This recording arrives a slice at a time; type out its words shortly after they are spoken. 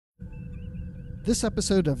This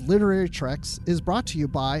episode of Literary Treks is brought to you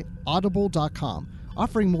by Audible.com,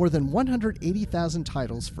 offering more than 180,000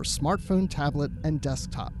 titles for smartphone, tablet, and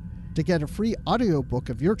desktop. To get a free audiobook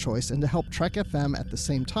of your choice and to help Trek FM at the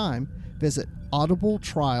same time, visit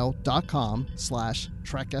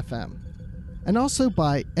audibletrial.com/trekfm. And also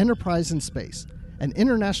by Enterprise in Space, an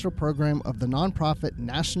international program of the nonprofit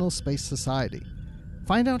National Space Society.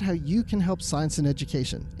 Find out how you can help science and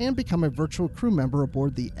education and become a virtual crew member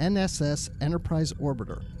aboard the NSS Enterprise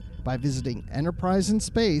Orbiter by visiting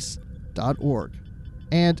enterpriseinspace.org.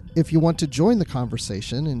 And if you want to join the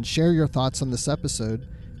conversation and share your thoughts on this episode,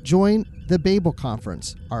 join the Babel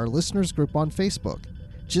Conference, our listeners group on Facebook.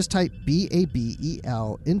 Just type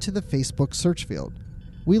BABEL into the Facebook search field.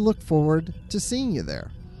 We look forward to seeing you there.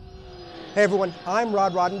 Hey everyone, I'm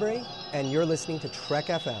Rod Roddenberry, and you're listening to Trek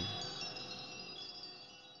FM.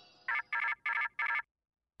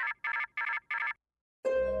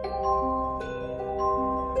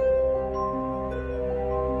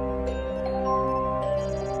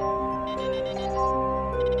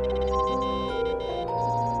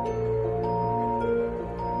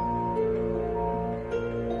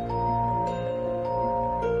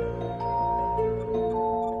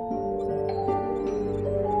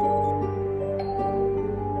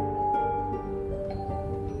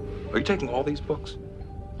 Are you taking all these books?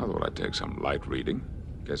 I thought I'd take some light reading,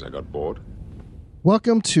 in case I got bored.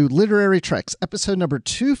 Welcome to Literary Treks, episode number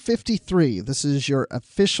 253. This is your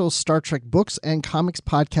official Star Trek books and comics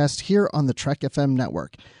podcast here on the Trek FM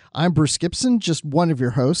network. I'm Bruce Gibson, just one of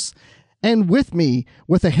your hosts. And with me,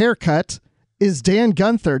 with a haircut, is Dan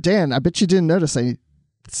Gunther. Dan, I bet you didn't notice I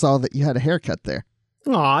saw that you had a haircut there.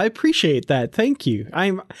 Oh, I appreciate that. Thank you.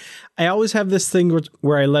 I always have this thing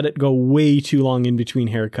where I let it go way too long in between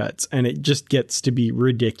haircuts, and it just gets to be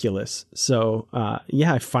ridiculous. So,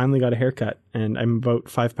 yeah, I finally got a haircut, and I'm about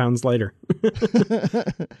 5 pounds lighter.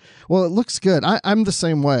 Well, it looks good. I'm the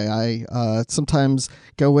same way. I sometimes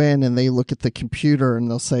go in and they look at the computer and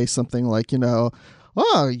they'll say something like, oh,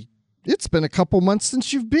 it's been a couple months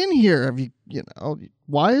since you've been here. Have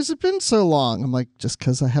why has it been so long? I'm like, just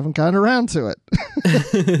because I haven't gotten around to it.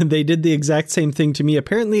 They did the exact same thing to me.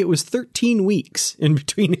 Apparently it was 13 weeks in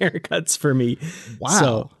between haircuts for me. Wow.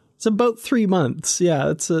 So it's about 3 months. Yeah,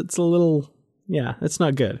 it's a little, it's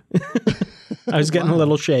not good. I was getting a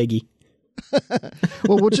little shaggy.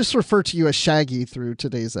 Well, we'll just refer to you as Shaggy through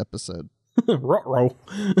today's episode. Ruh-roh.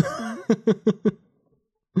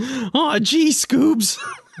 Oh, gee, Scoobs.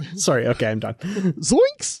 Sorry, okay, I'm done.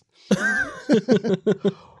 Zoinks!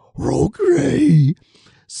 Rogue Ray.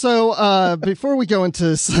 So before we go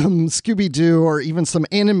into some Scooby-Doo or even some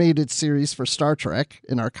animated series for Star Trek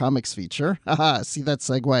in our comics feature, see that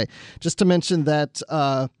segue, just to mention that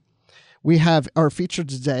we have our feature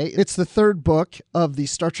today. It's the third book of the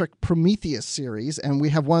Star Trek Prometheus series, and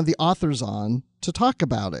we have one of the authors on to talk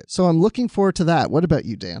about it. So I'm looking forward to that. What about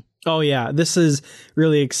you, Dan? Oh, yeah, this is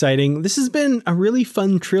really exciting. This has been a really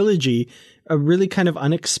fun trilogy, a really kind of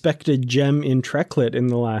unexpected gem in Treklit in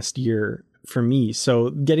the last year for me.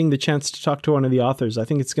 So getting the chance to talk to one of the authors, I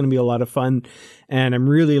think it's going to be a lot of fun. And I'm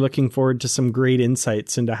really looking forward to some great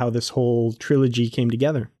insights into how this whole trilogy came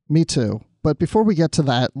together. Me too. But before we get to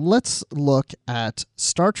that, let's look at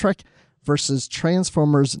Star Trek versus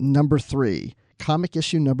Transformers number 3, comic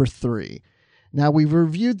issue number 3. Now, we've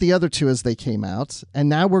reviewed the other two as they came out, and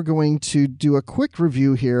now we're going to do a quick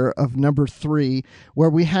review here of number 3, where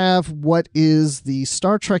we have what is the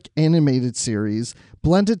Star Trek animated series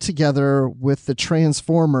blended together with the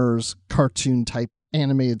Transformers cartoon-type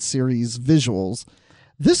animated series visuals.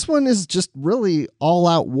 This one is just really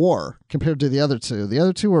all-out war compared to the other two. The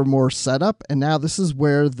other two are more setup, and now this is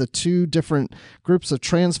where the two different groups of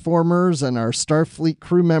Transformers and our Starfleet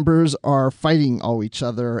crew members are fighting all each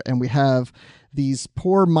other, and we have these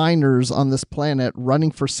poor miners on this planet running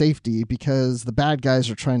for safety because the bad guys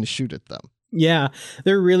are trying to shoot at them. Yeah,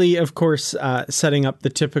 they're really, of course, setting up the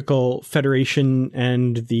typical Federation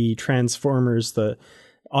and the Transformers, the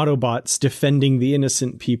Autobots defending the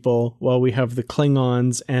innocent people, while we have the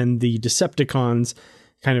Klingons and the Decepticons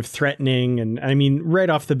kind of threatening. And I mean, right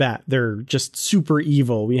off the bat, they're just super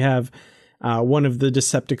evil. We have one of the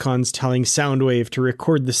Decepticons telling Soundwave to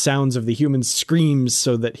record the sounds of the human screams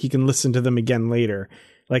so that he can listen to them again later.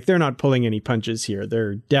 Like, they're not pulling any punches here.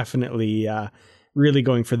 They're definitely really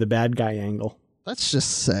going for the bad guy angle. That's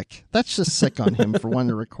just sick. That's just sick on him for wanting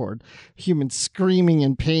to record humans screaming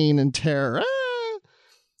in pain and terror.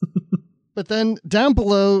 But then down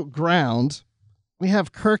below ground, we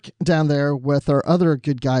have Kirk down there with our other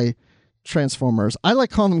good guy Transformers. I like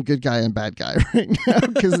calling them good guy and bad guy right now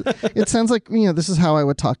because it sounds like, this is how I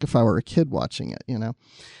would talk if I were a kid watching it,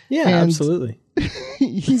 Yeah, And absolutely.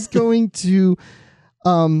 he's going to,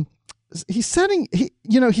 he's staying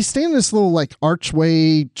in this little like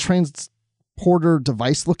archway transporter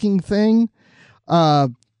device looking thing.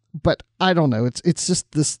 But I don't know. It's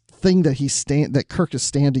just this thing that that Kirk is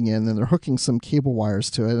standing in, and they're hooking some cable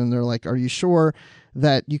wires to it. And they're like, are you sure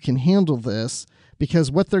that you can handle this?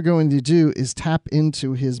 Because what they're going to do is tap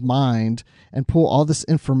into his mind and pull all this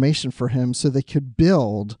information for him so they could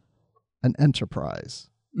build an Enterprise.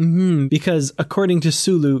 Mm-hmm. Because according to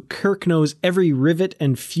Sulu, Kirk knows every rivet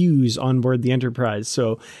and fuse on board the Enterprise.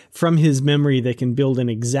 So from his memory, they can build an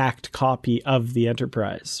exact copy of the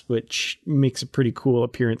Enterprise, which makes a pretty cool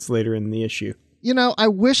appearance later in the issue. I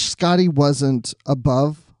wish Scotty wasn't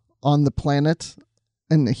above on the planet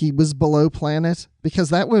and he was below planet, because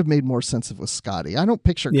that would have made more sense if it was Scotty. I don't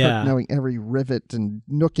picture Kirk knowing every rivet and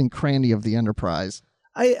nook and cranny of the Enterprise.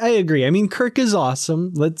 I agree. I mean, Kirk is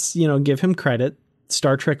awesome. Let's, give him credit.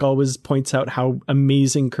 Star Trek always points out how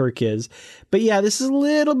amazing Kirk is. But yeah, this is a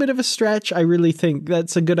little bit of a stretch. I really think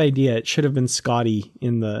that's a good idea. It should have been Scotty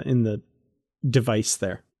in the device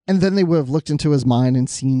there. And then they would have looked into his mind and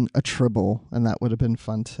seen a Tribble, and that would have been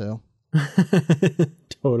fun too.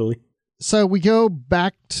 Totally. So we go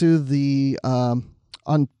back to the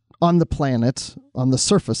on the planet, on the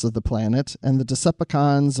surface of the planet, and the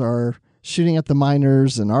Decepticons are shooting at the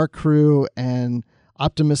miners, and our crew and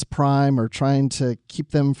Optimus Prime are trying to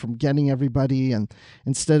keep them from getting everybody. And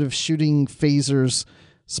instead of shooting phasers,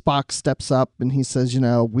 Spock steps up and he says,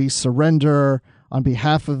 we surrender. On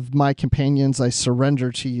behalf of my companions, I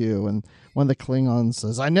surrender to you. And one of the Klingons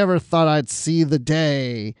says, I never thought I'd see the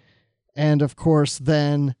day. And of course,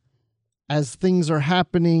 then as things are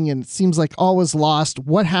happening and it seems like all is lost,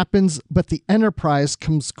 what happens? But the Enterprise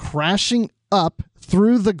comes crashing up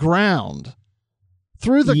through the ground.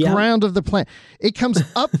 Through the ground of the planet. It comes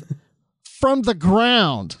up from the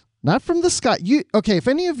ground, not from the sky. If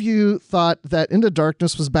any of you thought that Into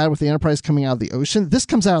Darkness was bad with the Enterprise coming out of the ocean, this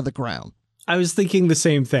comes out of the ground. I was thinking the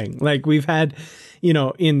same thing. Like we've had,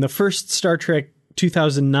 in the first Star Trek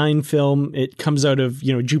 2009 film, it comes out of,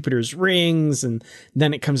 Jupiter's rings, and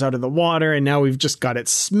then it comes out of the water, and now we've just got it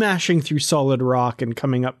smashing through solid rock and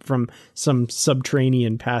coming up from some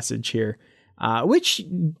subterranean passage here. Which,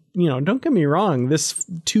 don't get me wrong, this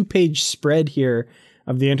 2-page spread here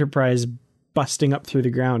of the Enterprise busting up through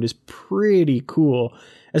the ground is pretty cool,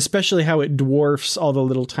 especially how it dwarfs all the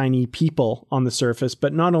little tiny people on the surface,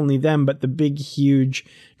 but not only them, but the big, huge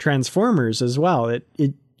Transformers as well.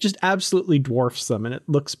 It just absolutely dwarfs them, and it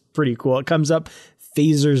looks pretty cool. It comes up,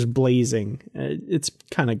 phasers blazing. It's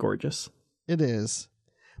kind of gorgeous. It is.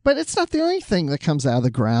 But it's not the only thing that comes out of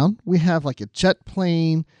the ground. We have like a jet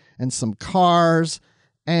plane and some cars,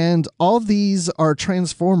 and all these are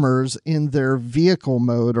Transformers in their vehicle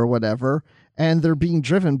mode or whatever, and they're being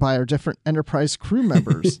driven by our different Enterprise crew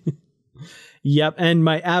members. Yep, and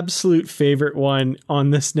my absolute favorite one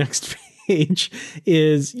on this next page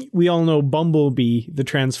is, we all know Bumblebee, the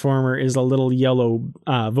Transformer, is a little yellow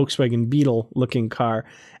Volkswagen Beetle looking car,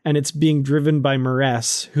 and it's being driven by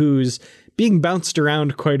Maress, who's being bounced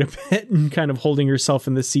around quite a bit and kind of holding herself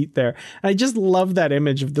in the seat there. I just love that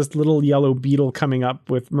image of this little yellow beetle coming up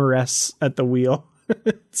with Maress at the wheel.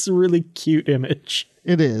 It's a really cute image.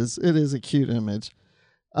 It is. It is a cute image.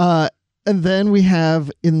 And then we have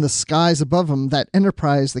in the skies above them that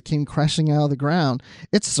Enterprise that came crashing out of the ground.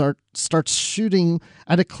 It starts shooting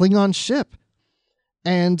at a Klingon ship.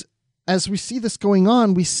 And as we see this going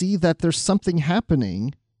on, we see that there's something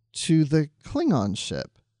happening to the Klingon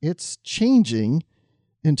ship. It's changing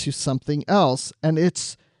into something else, and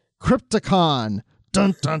it's Crypticon.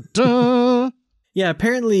 Dun, dun, dun. Yeah,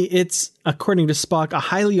 apparently it's, according to Spock, a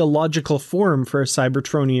highly illogical form for a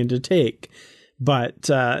Cybertronian to take. But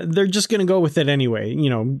they're just going to go with it anyway.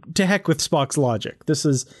 To heck with Spock's logic. This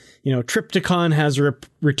is, Trypticon has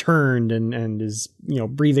returned and is,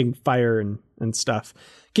 breathing fire and stuff.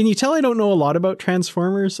 Can you tell I don't know a lot about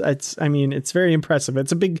Transformers? It's very impressive.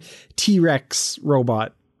 It's a big T-Rex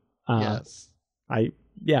robot. Yes.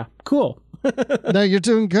 Cool. No, you're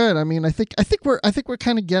doing good. I think we're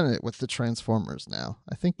kind of getting it with the Transformers now.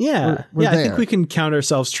 I think we're there. I think we can count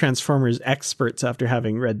ourselves Transformers experts after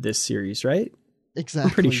having read this series, right? Exactly.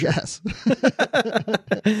 I'm pretty sure. Yes.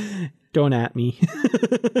 Don't at me.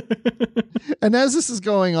 And as this is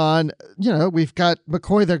going on, we've got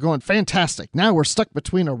McCoy there going, fantastic. Now we're stuck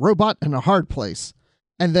between a robot and a hard place.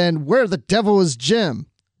 And then where the devil is Jim?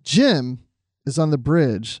 Jim is on the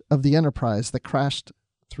bridge of the Enterprise that crashed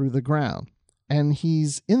through the ground. And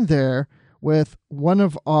he's in there with one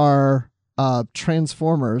of our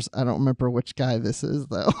Transformers. I don't remember which guy this is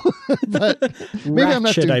though. But maybe Ratchet, I'm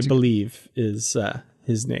not doing I believe, is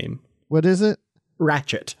his name. What is it?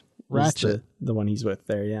 Ratchet. Ratchet. The one he's with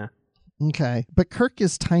there, yeah. Okay. But Kirk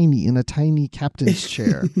is tiny in a tiny captain's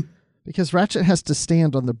chair because Ratchet has to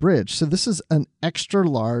stand on the bridge. So this is an extra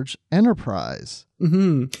large Enterprise.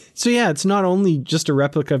 Mm-hmm. So yeah, it's not only just a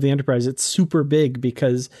replica of the Enterprise, it's super big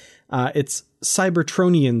because it's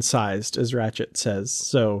Cybertronian sized, as Ratchet says.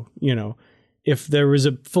 So, if there was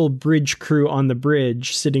a full bridge crew on the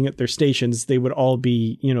bridge sitting at their stations, they would all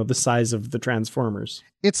be, the size of the Transformers.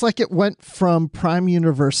 It's like it went from Prime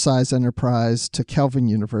Universe size Enterprise to Kelvin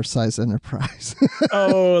Universe size Enterprise.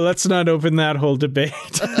 Oh, let's not open that whole debate.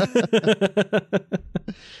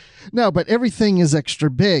 No, but everything is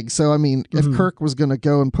extra big. So, I mean, if Kirk was going to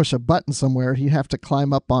go and push a button somewhere, he'd have to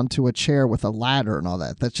climb up onto a chair with a ladder and all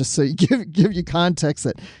that. That's just so you give you context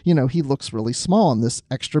that, he looks really small in this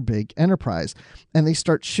extra big Enterprise. And they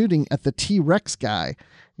start shooting at the T-Rex guy,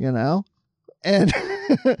 and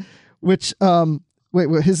which,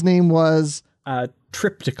 his name was?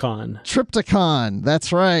 Trypticon. Trypticon.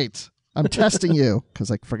 That's right. I'm testing you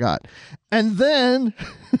because I forgot. And then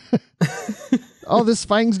all this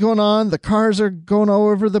fighting's going on. The cars are going all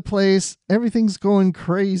over the place. Everything's going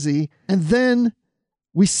crazy. And then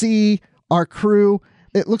we see our crew.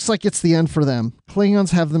 It looks like it's the end for them. Klingons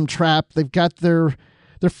have them trapped. They've got their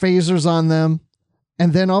phasers on them.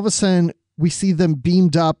 And then all of a sudden we see them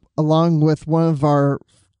beamed up along with one of our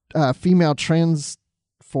female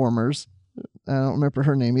transformers. I don't remember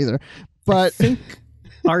her name either. But I think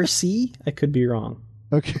RC? I could be wrong.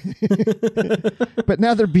 Okay. But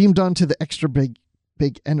now they're beamed onto the extra big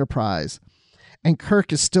Enterprise. And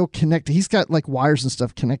Kirk is still connected. He's got like wires and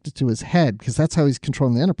stuff connected to his head because that's how he's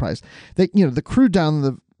controlling the Enterprise. The crew down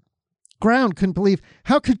the ground couldn't believe,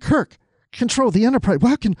 how could Kirk control the Enterprise?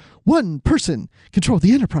 How can one person control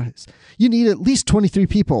the Enterprise? You need at least 23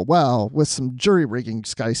 people. Well, with some jury rigging,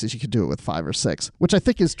 Scotty says you could do it with 5 or 6, which I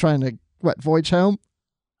think is trying to, voyage home?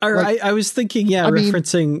 I was thinking,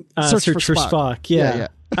 referencing Search for Spock. Yeah.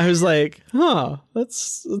 I was like,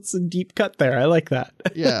 that's a deep cut there. I like that.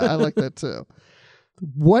 Yeah, I like that too.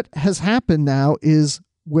 What has happened now is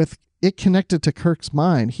with it connected to Kirk's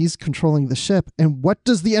mind, he's controlling the ship. And what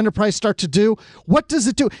does the Enterprise start to do? What does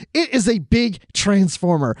it do? It is a big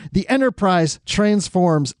transformer. The Enterprise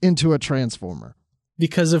transforms into a transformer.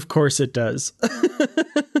 Because of course it does.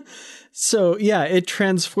 So yeah, it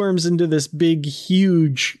transforms into this big,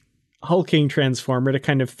 huge hulking transformer to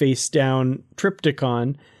kind of face down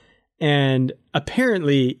Trypticon. And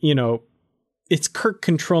apparently, it's Kirk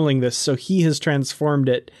controlling this. So he has transformed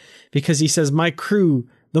it because he says, my crew,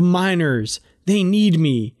 the miners, they need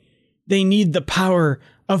me. They need the power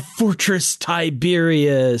of Fortress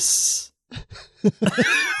Tiberius.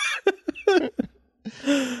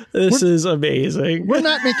 This is amazing. We're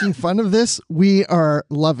not making fun of this. We are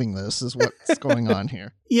loving this is what's going on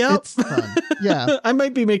here. Yeah. It's fun. Yeah. I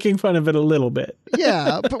might be making fun of it a little bit.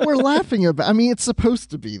 Yeah, but we're laughing about it's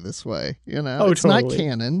supposed to be this way, It's totally. not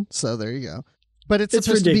canon, so there you go. But it's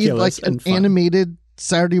supposed to ridiculous be like an and fun. animated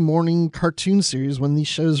Saturday morning cartoon series when these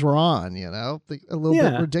shows were on, a little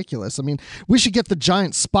bit ridiculous. We should get the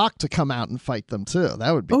giant Spock to come out and fight them too.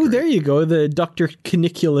 That would be great. There you go. The Dr.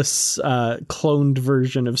 Caniculus cloned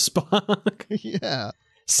version of Spock. Yeah.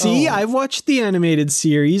 See, I've watched the animated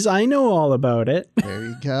series. I know all about it. There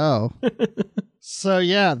you go. So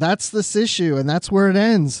yeah, that's this issue, and that's where it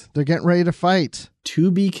ends. They're getting ready to fight.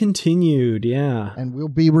 To be continued, yeah. And we'll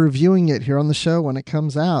be reviewing it here on the show when it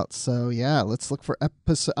comes out. So yeah, let's look for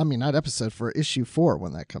for issue 4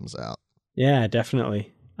 when that comes out. Yeah,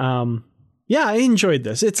 definitely. Yeah, I enjoyed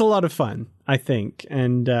this. It's a lot of fun, I think.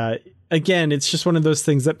 And again, it's just one of those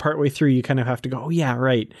things that partway through you kind of have to go, oh yeah,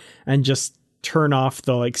 right. And just turn off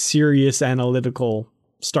the serious analytical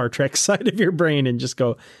Star Trek side of your brain and just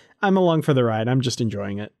go, I'm along for the ride. I'm just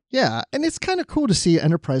enjoying it. Yeah, and it's kind of cool to see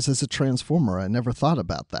Enterprise as a transformer. I never thought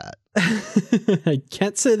about that. I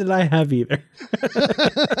can't say that I have either.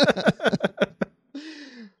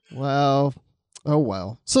 Well, oh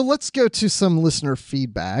well. So let's go to some listener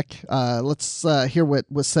feedback. Let's hear what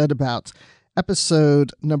was said about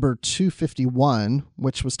episode number 251,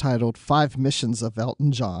 which was titled 5 Missions of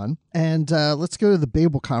Elton John. And let's go to the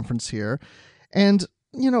Babel conference here. And,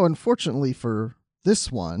 unfortunately for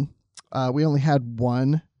this one, we only had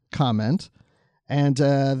one comment. And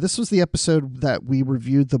this was the episode that we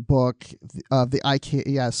reviewed the book of the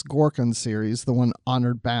IKS Gorkon series, the one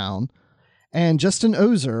Honored Bound. And Justin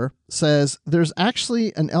Ozer says, there's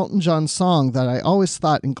actually an Elton John song that I always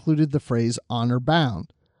thought included the phrase honor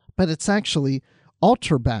bound, but it's actually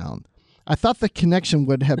altar bound. I thought the connection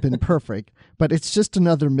would have been perfect, but it's just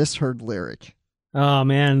another misheard lyric. Oh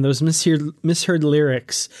man, those misheard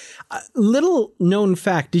lyrics. Little known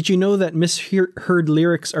fact, did you know that misheard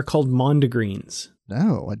lyrics are called mondegreens?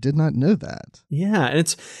 No, I did not know that. Yeah,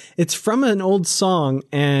 and it's from an old song,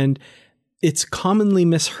 and it's commonly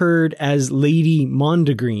misheard as Lady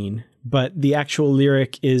Mondegreen, but the actual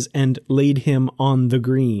lyric is "and laid him on the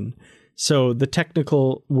green." So the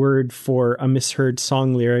technical word for a misheard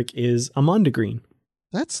song lyric is a mondegreen.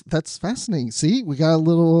 That's fascinating. See, we got a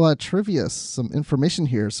little trivia, some information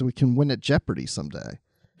here, so we can win at Jeopardy someday.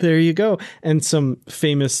 There you go. And some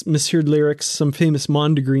famous misheard lyrics, some famous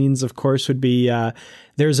mondegreens, of course, would be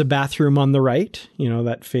 "There's a bathroom on the right,"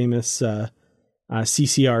 that famous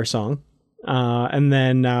CCR song. And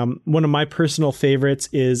then one of my personal favorites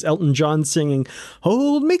is Elton John singing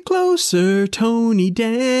 "Hold Me Closer, Tony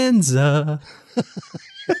Danza."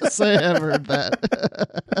 Yes, I have heard that.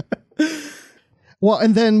 Well,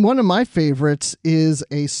 and then one of my favorites is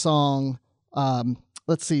a song,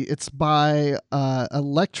 let's see, it's by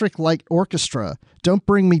Electric Light Orchestra, "Don't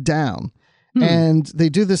Bring Me Down." And they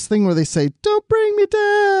do this thing where they say, "Don't bring me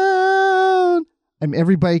down." And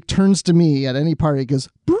everybody turns to me at any party and goes,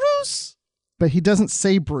 "Bruce." But he doesn't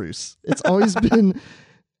say Bruce. It's always been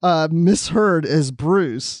misheard as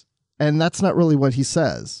Bruce, and that's not really what he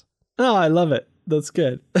says. Oh, I love it. That's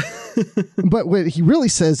good. But what he really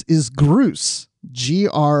says is Groos,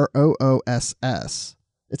 Grooss.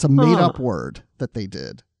 It's a made-up word that they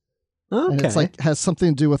did. Okay. And it's has something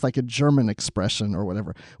to do with a German expression or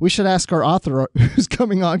whatever. We should ask our author who's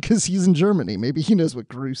coming on because he's in Germany. Maybe he knows what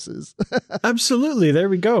Groos is. Absolutely. There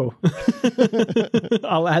we go.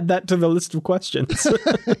 I'll add that to the list of questions.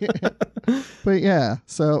 But yeah,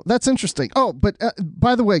 so that's interesting. Oh, but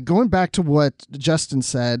by the way, going back to what Justin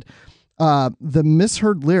said, the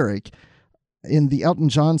misheard lyric in the Elton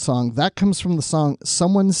John song, that comes from the song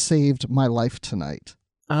 "Someone Saved My Life Tonight."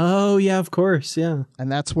 Oh, yeah, of course. Yeah. And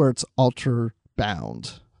that's where it's altar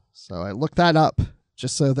bound. So I looked that up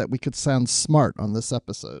just so that we could sound smart on this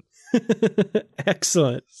episode.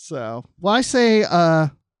 Excellent. So, well, I say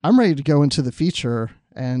I'm ready to go into the feature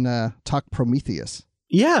and talk Prometheus.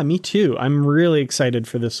 Yeah, me too. I'm really excited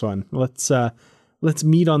for this one. Let's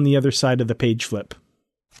meet on the other side of the page flip.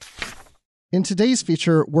 In today's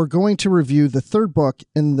feature, we're going to review the third book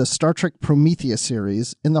in the Star Trek Prometheus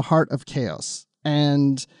series, In the Heart of Chaos.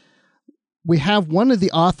 And we have one of the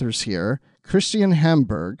authors here, Christian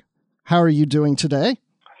Hamburg. How are you doing today?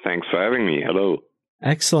 Thanks for having me. Hello.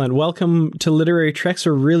 Excellent. Welcome to Literary Treks.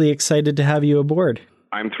 We're really excited to have you aboard.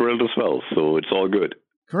 I'm thrilled as well, so it's all good.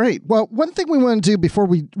 Great. Well, one thing we want to do before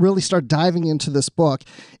we really start diving into this book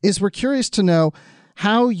is we're curious to know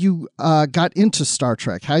how you got into Star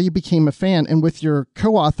Trek, how you became a fan, and with your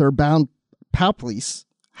co-author, Bound Palplice,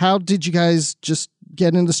 how did you guys just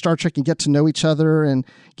get into Star Trek and get to know each other and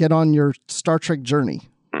get on your Star Trek journey?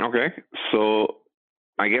 Okay. So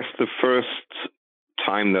I guess the first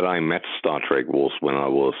time that I met Star Trek was when I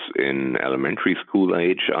was in elementary school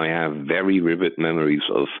age. I have very vivid memories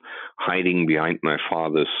of hiding behind my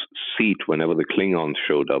father's seat whenever the Klingons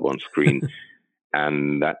showed up on screen.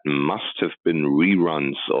 And that must have been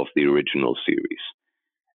reruns of the original series.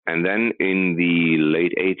 And then in the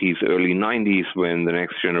late 80s, early 90s, when The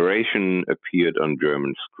Next Generation appeared on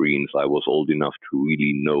German screens, I was old enough to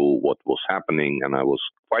really know what was happening, and I was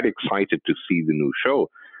quite excited to see the new show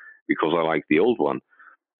because I liked the old one.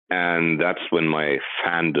 And that's when my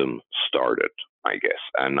fandom started, I guess.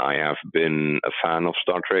 And I have been a fan of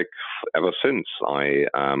Star Trek ever since. I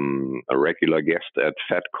am a regular guest at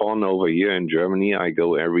FedCon over here in Germany. I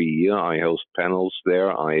go every year. I host panels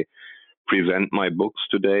there. I present my books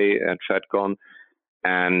today at FedCon.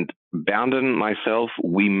 And Bernd and myself,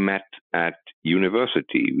 we met at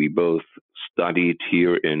university. We both studied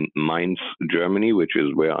here in Mainz, Germany, which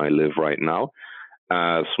is where I live right now.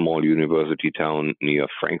 A small university town near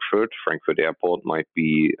Frankfurt. Frankfurt Airport might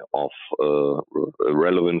be of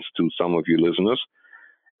relevance to some of you listeners.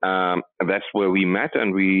 That's where we met,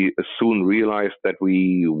 and we soon realized that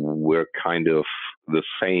we were kind of the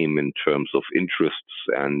same in terms of interests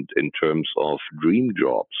and in terms of dream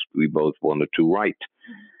jobs. We both wanted to write.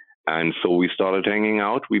 And so we started hanging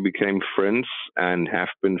out. We became friends and have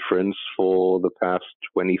been friends for the past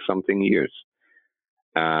 20-something years.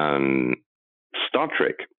 Star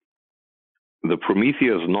Trek, the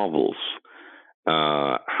Prometheus novels,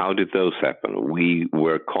 how did those happen? We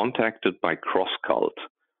were contacted by CrossCult,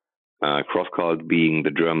 CrossCult being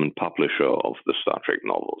the German publisher of the Star Trek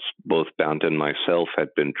novels. Both Bernd and myself had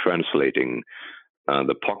been translating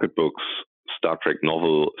the Pocketbooks Star Trek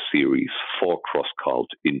novel series for CrossCult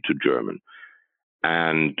into German.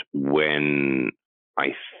 And when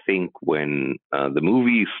the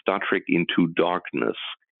movie Star Trek Into Darkness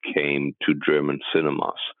came to German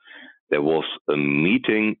cinemas, there was a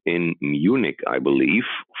meeting in Munich, I believe,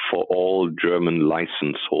 for all German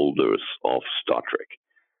license holders of Star Trek.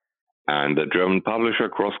 And the German publisher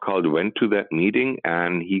CrossCult went to that meeting,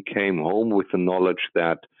 and he came home with the knowledge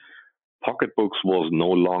that Pocket Books was no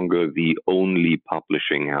longer the only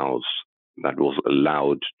publishing house that was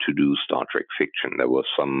allowed to do Star Trek fiction. There was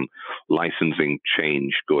some licensing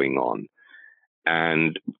change going on.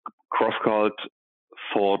 And CrossCult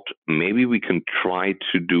thought maybe we can try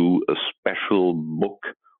to do a special book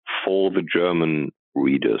for the German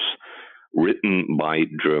readers, written by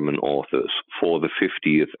German authors for the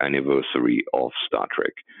 50th anniversary of Star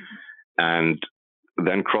Trek. And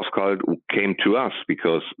then CrossCult came to us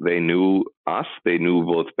because they knew us. They knew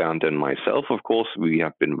both Bernd and myself, of course. We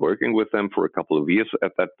had been working with them for a couple of years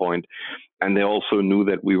at that point. And they also knew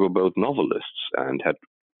that we were both novelists and had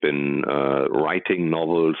been writing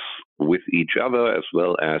novels with each other as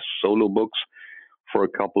well as solo books for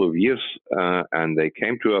a couple of years. And they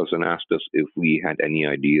came to us and asked us if we had any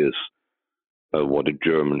ideas what a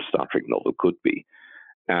German Star Trek novel could be.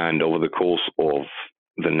 And over the course of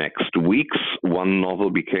the next weeks, one novel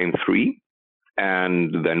became three.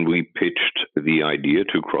 And then we pitched the idea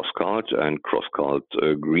to CrossCult, and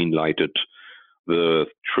CrossCult green-lighted the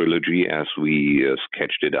trilogy as we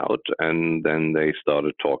sketched it out. And then they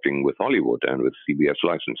started talking with Hollywood and with CBS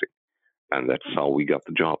licensing. And that's how we got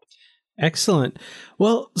the job. Excellent.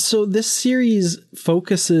 Well, so this series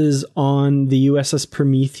focuses on the USS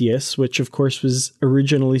Prometheus, which of course was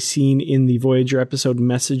originally seen in the Voyager episode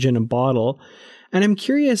Message in a Bottle. And I'm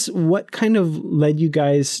curious what kind of led you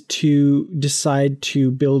guys to decide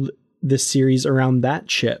to build this series around that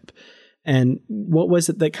ship? And what was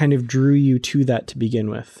it that kind of drew you to that to begin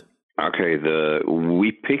with? Okay,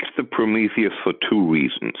 we picked the Prometheus for two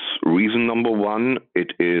reasons. Reason number one,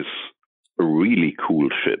 it is a really cool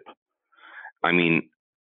ship. I mean,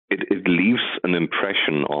 it leaves an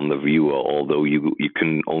impression on the viewer, although you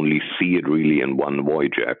can only see it really in one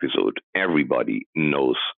Voyager episode. Everybody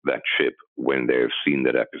knows that ship when they've seen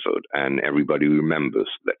that episode, and everybody remembers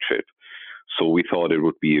that ship. So we thought it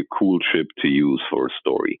would be a cool ship to use for a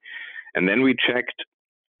story. And then we checked,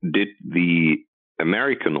 did the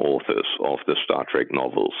American authors of the Star Trek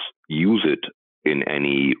novels use it in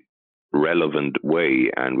any relevant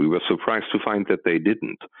way? And we were surprised to find that they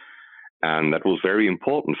didn't. And that was very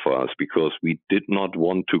important for us because we did not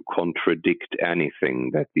want to contradict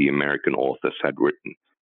anything that the American authors had written.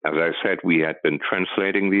 As I said, we had been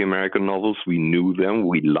translating the American novels. We knew them,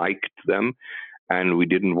 we liked them, and we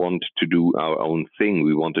didn't want to do our own thing.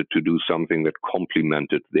 We wanted to do something that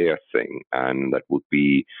complemented their thing and that would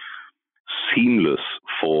be seamless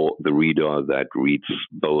for the reader that reads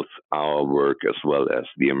both our work as well as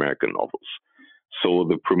the American novels. So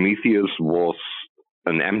the Prometheus was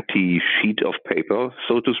an empty sheet of paper,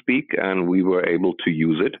 so to speak, and we were able to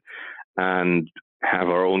use it and have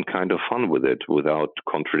our own kind of fun with it without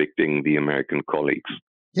contradicting the American colleagues.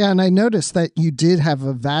 Yeah, and I noticed that you did have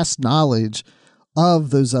a vast knowledge of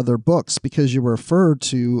those other books because you referred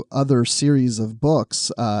to other series of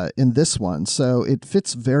books in this one. So it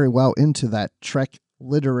fits very well into that Trek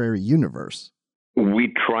literary universe.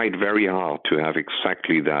 We tried very hard to have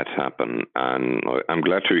exactly that happen, and I'm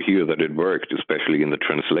glad to hear that it worked, especially in the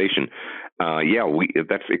translation.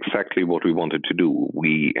 That's exactly what we wanted to do.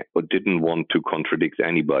 We didn't want to contradict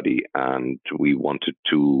anybody, and we wanted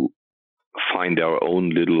to find our own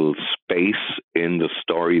little space in the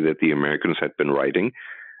story that the Americans had been writing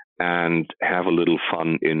and have a little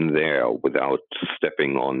fun in there without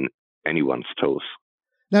stepping on anyone's toes.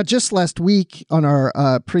 Now, just last week on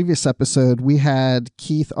our previous episode, we had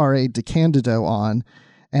Keith R.A. DeCandido on,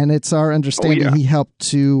 and it's our understanding he helped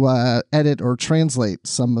to edit or translate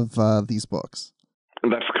some of these books.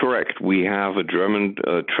 That's correct. We have a German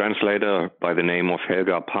translator by the name of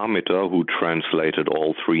Helga Parmitter who translated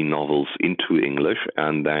all three novels into English,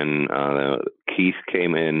 and then Keith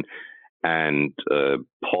came in and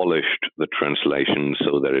polished the translation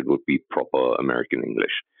so that it would be proper American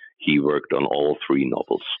English. He worked on all three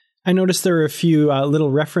novels. I noticed there were a few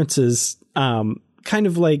little references, kind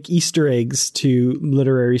of like Easter eggs to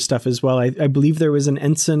literary stuff as well. I believe there was an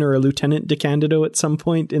ensign or a Lieutenant DeCandido at some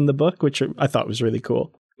point in the book, which I thought was really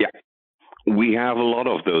cool. Yeah. We have a lot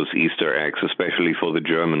of those Easter eggs, especially for the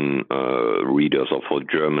German readers or for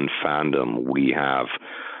German fandom. We have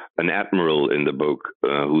an admiral in the book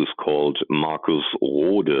who's called Markus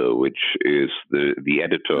Rode, which is the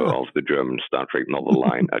editor of the German Star Trek novel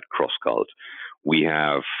line at CrossCult. We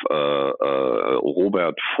have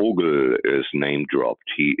Robert Vogel is name dropped.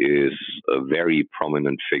 He is a very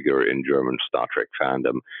prominent figure in German Star Trek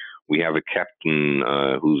fandom. We have a captain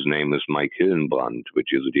whose name is Mike Hillenbrand, which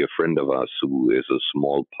is a dear friend of us who is a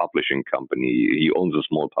small publishing company. He owns a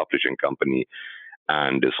small publishing company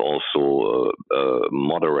and is also a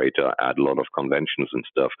moderator at a lot of conventions and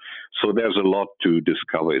stuff. So there's a lot to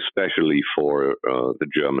discover, especially for the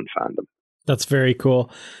German fandom. That's very cool.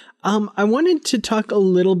 I wanted to talk a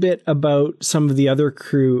little bit about some of the other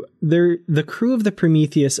crew. The crew of the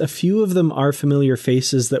Prometheus, a few of them are familiar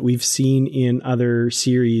faces that we've seen in other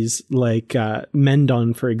series, like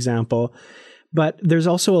Mendon, for example. But there's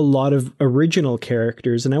also a lot of original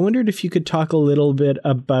characters. And I wondered if you could talk a little bit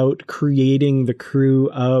about creating the crew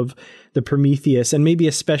of the Prometheus, and maybe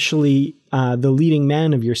especially the leading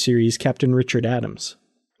man of your series, Captain Richard Adams.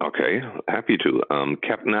 Okay, happy to.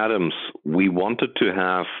 Captain Adams, we wanted to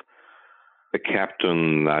have a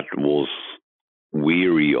captain that was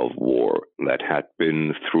weary of war, that had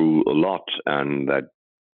been through a lot, and that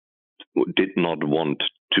did not want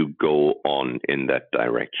to go on in that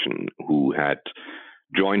direction, who had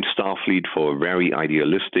joined Starfleet for a very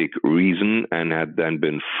idealistic reason and had then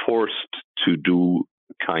been forced to do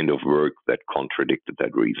kind of work that contradicted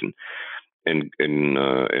that reason. In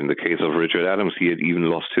the case of Richard Adams, he had even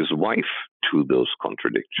lost his wife to those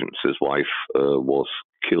contradictions. His wife was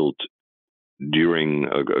killed during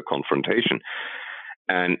a confrontation.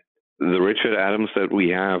 And the Richard Adams that we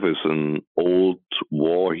have is an old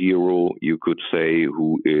war hero, you could say,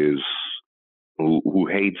 who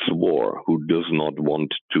hates war, who does not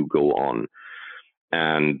want to go on.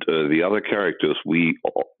 And the other characters, we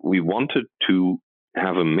wanted to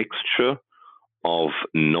have a mixture of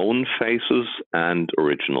known faces and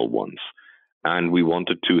original ones. And we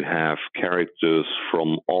wanted to have characters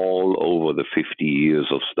from all over the 50 years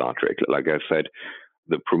of Star Trek. Like I said,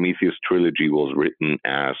 the Prometheus trilogy was written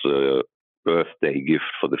as a birthday gift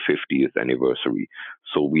for the 50th anniversary.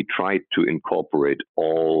 So we tried to incorporate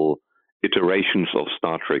all iterations of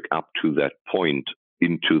Star Trek up to that point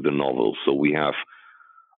into the novel. So we have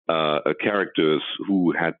characters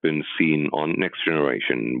who had been seen on Next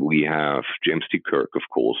Generation. We have James T. Kirk, of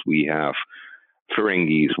course. We have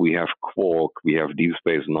Ferengis. We have Quark. We have Deep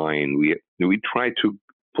Space Nine. We try to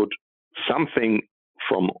put something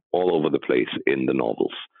from all over the place in the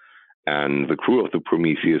novels. And the crew of the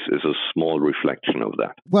Prometheus is a small reflection of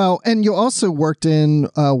that. Well, and you also worked in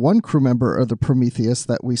one crew member of the Prometheus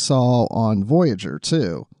that we saw on Voyager,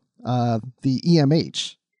 too, the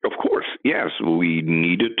EMH. Of course, yes. We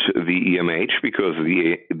needed the EMH because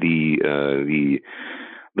the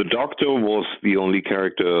Doctor was the only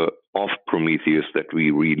character of Prometheus that we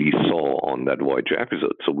really saw on that Voyager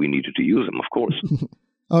episode. So we needed to use him, of course.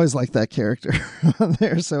 I always liked that character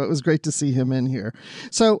there, so it was great to see him in here.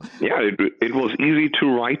 So yeah, it was easy to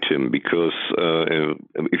write him because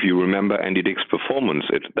if you remember Andy Dick's performance,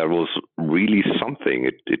 that was really something.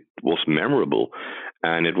 It was memorable,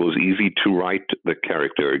 and it was easy to write the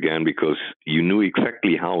character again because you knew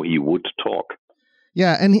exactly how he would talk.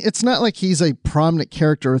 Yeah, and it's not like he's a prominent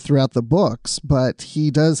character throughout the books, but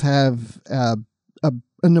he does have an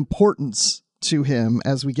importance to him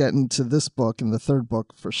as we get into this book and the third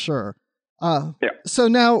book for sure. So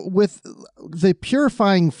now with the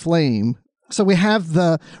purifying flame, so we have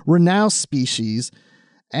the Renau species,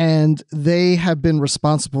 and they have been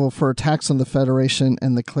responsible for attacks on the Federation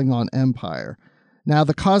and the Klingon Empire. Now,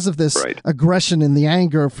 the cause of this aggression and the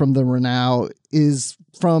anger from the Renau is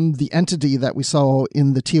from the entity that we saw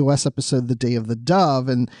in the TOS episode, The Day of the Dove,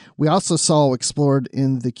 and we also saw explored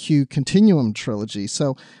in the Q Continuum trilogy.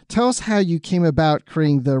 So tell us how you came about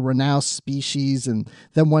creating the Renau species and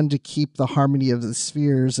then wanted to keep the harmony of the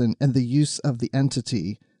spheres and the use of the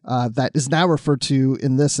entity that is now referred to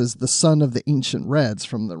in this as the son of the ancient Reds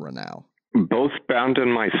from the Renau. Both Bernd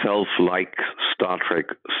and myself like Star Trek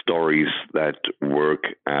stories that work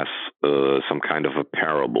as some kind of a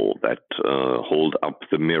parable, that hold up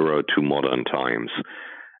the mirror to modern times.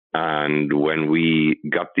 And when we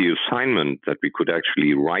got the assignment that we could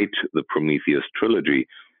actually write the Prometheus trilogy,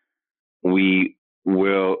 we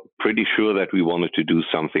were pretty sure that we wanted to do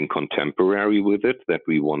something contemporary with it, that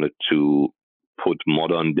we wanted to put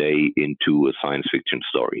modern day into a science fiction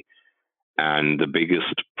story. And the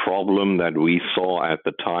biggest problem that we saw at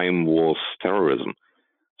the time was terrorism.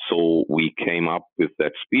 So we came up with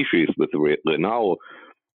that species, with Renau,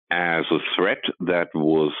 as a threat that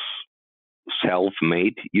was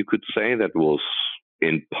self-made, you could say, that was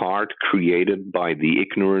in part created by the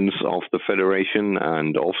ignorance of the Federation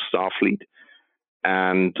and of Starfleet.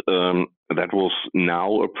 And that was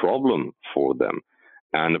now a problem for them,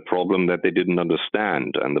 and a problem that they didn't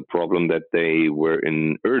understand, and the problem that they were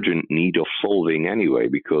in urgent need of solving anyway,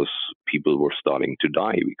 because people were starting to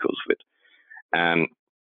die because of it. And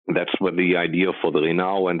that's where the idea for the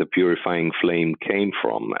Renau and the Purifying Flame came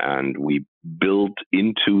from. And we built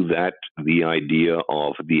into that the idea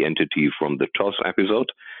of the entity from the TOS episode.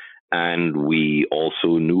 And we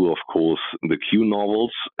also knew, of course, the Q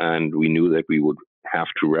novels, and we knew that we would have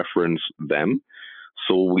to reference them.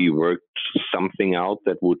 So we worked something out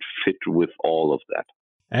that would fit with all of that.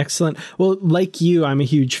 Excellent. Well, like you, I'm a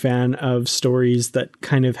huge fan of stories that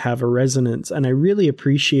kind of have a resonance, and I really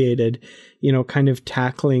appreciated, kind of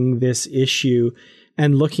tackling this issue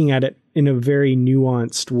and looking at it in a very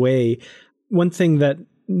nuanced way. One thing that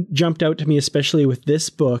jumped out to me, especially with this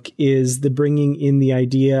book, is the bringing in the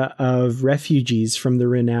idea of refugees from the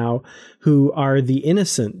Renau who are the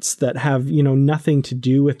innocents that have, nothing to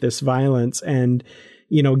do with this violence and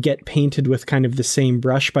get painted with kind of the same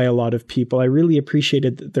brush by a lot of people. I really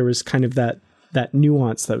appreciated that there was kind of that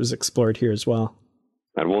nuance that was explored here as well.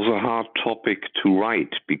 That was a hard topic to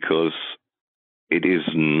write because it is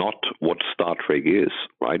not what Star Trek is,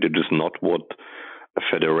 right? It is not what a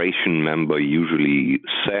Federation member usually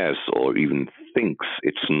says or even thinks.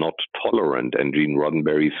 It's not tolerant, and Gene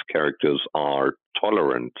Roddenberry's characters are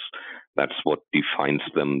tolerant. That's what defines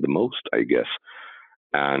them the most, I guess.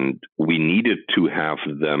 And we needed to have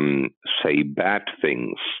them say bad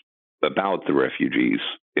things about the refugees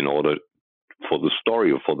in order for the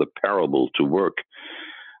story or for the parable to work.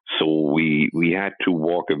 So we had to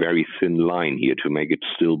walk a very thin line here to make it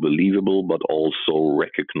still believable, but also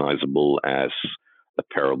recognizable as a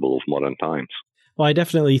parable of modern times. Well, I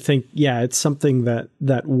definitely think, it's something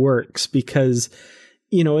that works because,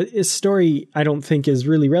 a story I don't think is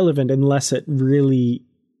really relevant unless it really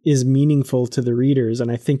is meaningful to the readers. And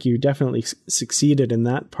I think you definitely succeeded in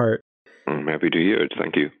that part. I'm happy to hear it.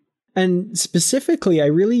 Thank you. And specifically, I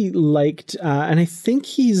really liked, and I think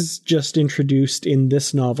he's just introduced in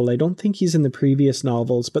this novel. I don't think he's in the previous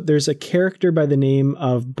novels, but there's a character by the name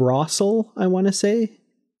of Brossel, I want to say.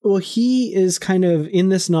 Well, he is kind of, in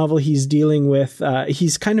this novel, he's dealing with,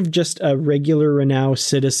 he's kind of just a regular Renau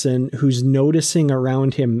citizen who's noticing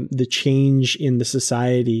around him the change in the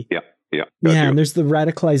society. Yeah, and there's the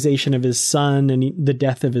radicalization of his son and the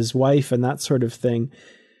death of his wife and that sort of thing.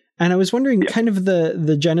 And I was wondering kind of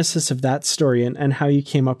the genesis of that story and how you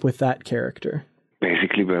came up with that character.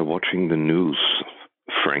 Basically, by watching the news,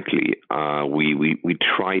 frankly, we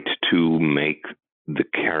tried to make the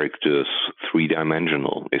characters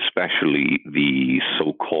three-dimensional, especially the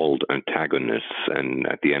so-called antagonists. And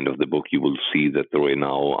at the end of the book, you will see that the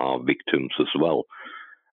Renau are victims as well.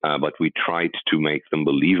 But we tried to make them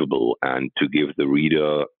believable and to give the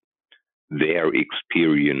reader their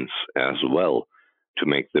experience as well, to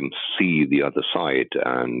make them see the other side,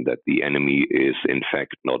 and that the enemy is in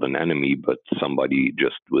fact not an enemy, but somebody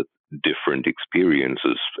just with different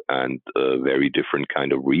experiences and a very different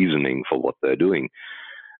kind of reasoning for what they're doing.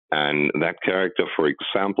 And that character, for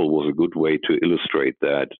example, was a good way to illustrate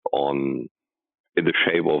that in the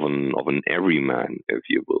shape of an everyman, if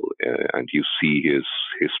you will, and you see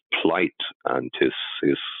his plight and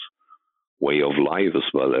his way of life as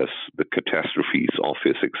well as the catastrophes of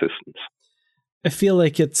his existence. I feel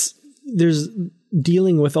like there's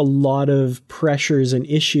dealing with a lot of pressures and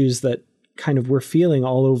issues that kind of we're feeling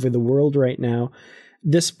all over the world right now.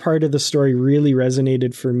 This part of the story really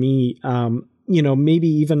resonated for me, maybe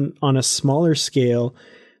even on a smaller scale,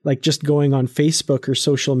 like just going on Facebook or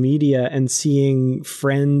social media and seeing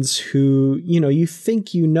friends who, you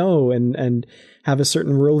think and have a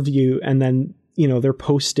certain worldview, and then, they're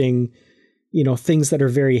posting, things that are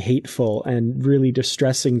very hateful and really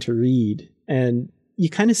distressing to read. And you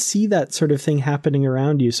kind of see that sort of thing happening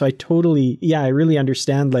around you. So I really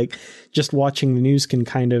understand, like, just watching the news can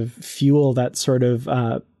kind of fuel that sort of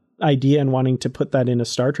idea and wanting to put that in a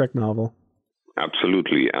Star Trek novel.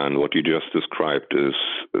 Absolutely. And what you just described is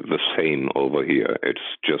the same over here. It's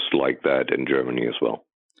just like that in Germany as well.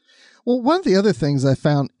 Well, one of the other things I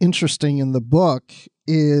found interesting in the book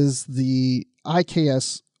is the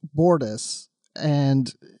IKS Bortus.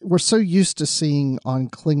 And we're so used to seeing on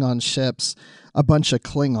Klingon ships a bunch of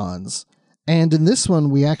Klingons. And in this one,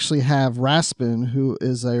 we actually have Raspin, who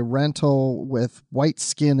is a rental with white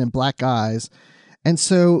skin and black eyes. And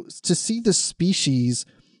so to see the species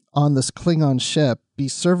on this Klingon ship be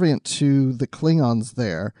servient to the Klingons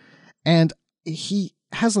there, and he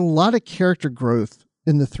has a lot of character growth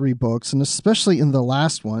in the three books, and especially in the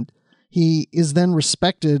last one, he is then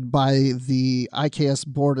respected by the IKS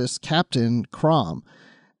Bortus captain, Crom.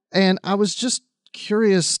 And I was just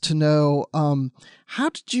curious to know,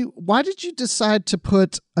 why did you decide to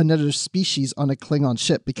put another species on a Klingon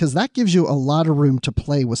ship? Because that gives you a lot of room to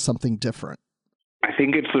play with something different. I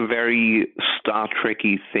think it's a very Star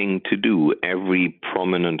Trek-y thing to do. Every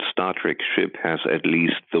prominent Star Trek ship has at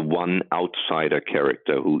least the one outsider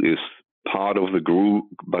character who is part of the crew,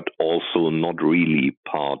 but also not really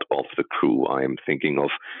part of the crew. I am thinking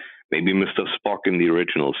of maybe Mr. Spock in the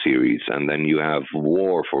original series, and then you have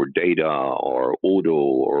Worf or Data or Odo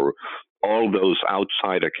or all those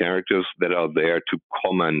outsider characters that are there to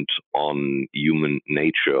comment on human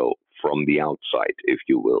nature from the outside, if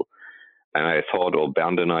you will. And I thought, or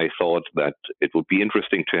Bernd and I thought, that it would be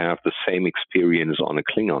interesting to have the same experience on a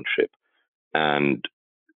Klingon ship. And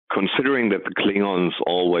considering that the Klingons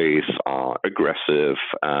always are aggressive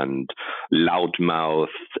and loudmouthed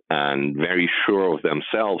and very sure of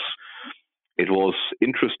themselves, it was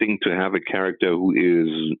interesting to have a character who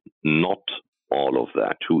is not all of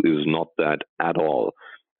that, who is not that at all.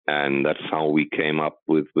 And that's how we came up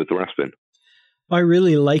with Raspin. I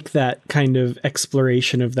really like that kind of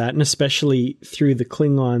exploration of that, and especially through the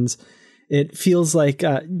Klingons. It feels like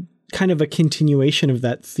kind of a continuation of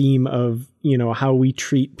that theme of, how we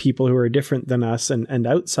treat people who are different than us and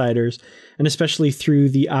outsiders, and especially through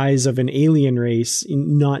the eyes of an alien race,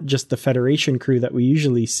 not just the Federation crew that we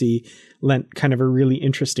usually see, lent kind of a really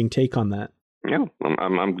interesting take on that. Yeah,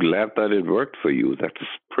 I'm glad that it worked for you. That's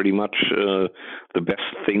pretty much the best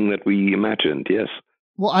thing that we imagined, yes.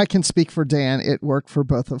 Well, I can speak for Dan. It worked for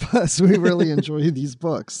both of us. We really enjoy these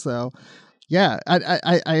books. So, yeah,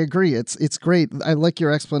 I agree. It's great. I like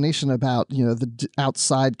your explanation about, the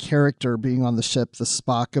outside character being on the ship, the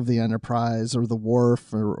Spock of the Enterprise or the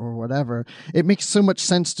Worf or whatever. It makes so much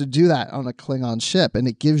sense to do that on a Klingon ship, and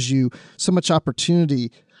it gives you so much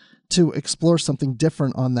opportunity to explore something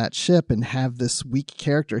different on that ship and have this weak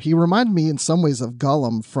character. He reminded me in some ways of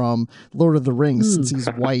Gollum from Lord of the Rings, since he's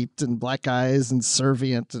white and black eyes and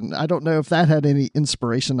servient. And I don't know if that had any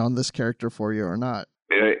inspiration on this character for you or not.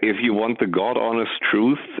 If you want the God-honest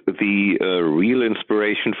truth, the real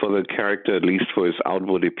inspiration for the character, at least for his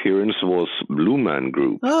outward appearance, was Blue Man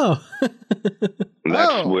Group. Oh.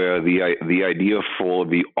 That's where the idea for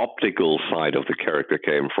the optical side of the character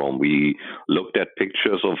came from. We looked at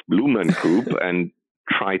pictures of Blue Man Group and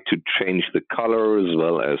tried to change the color as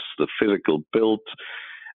well as the physical build.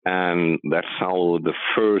 And that's how the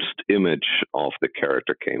first image of the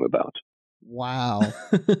character came about. Wow.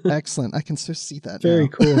 Excellent. I can so see that. Very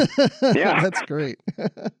cool. Yeah. That's great.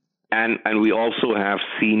 And we also have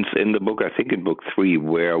scenes in the book, I think in book 3,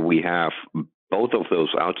 where we have both of those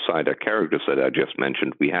outsider characters that I just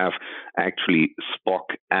mentioned. We have actually Spock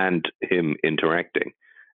and him interacting.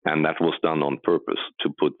 And that was done on purpose to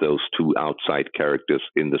put those two outside characters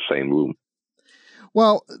in the same room.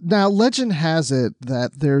 Well, now legend has it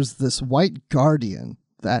that there's this white guardian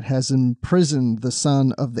that has imprisoned the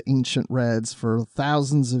son of the ancient Reds for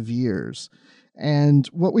thousands of years. And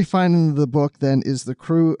what we find in the book then is the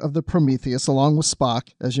crew of the Prometheus, along with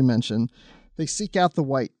Spock, as you mentioned, they seek out the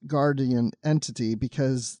white guardian entity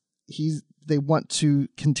because they want to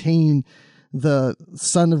contain the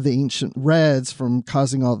son of the ancient Reds from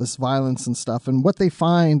causing all this violence and stuff. And what they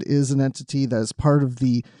find is an entity that is part of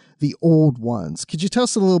the Old Ones. Could you tell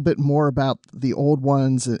us a little bit more about the Old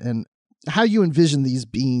Ones and how you envision these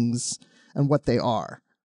beings and what they are?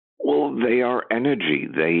 Well, they are energy.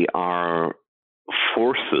 They are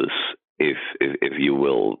forces, if you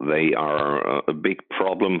will. They are a big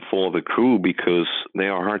problem for the crew because they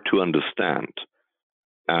are hard to understand.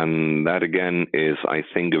 And that, again, is, I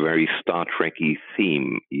think, a very Star Trek-y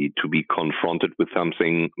theme, to be confronted with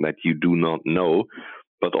something that you do not know,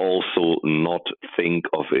 but also not think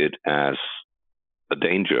of it as a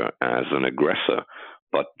danger, as an aggressor,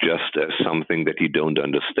 but just as something that you don't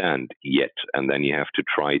understand yet. And then you have to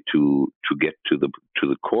try to get to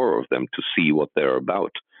the core of them to see what they're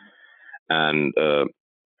about. And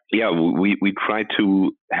we try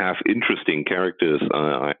to have interesting characters.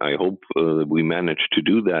 I hope we manage to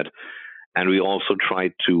do that. And we also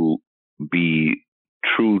try to be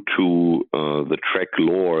true to the Trek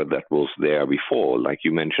lore that was there before. Like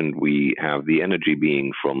you mentioned, we have the energy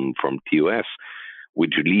being from TOS,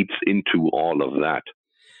 which leads into all of that.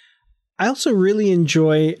 I also really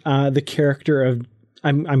enjoy the character of,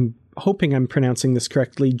 I'm hoping I'm pronouncing this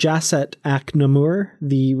correctly, Jasset Aknamur,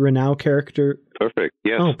 the Renau character. Perfect,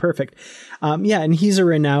 yes. Oh, perfect. And he's a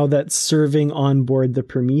Renau that's serving on board the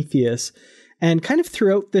Prometheus. And kind of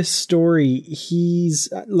throughout this story, he's,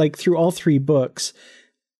 like through all 3 books,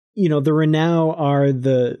 the Renau are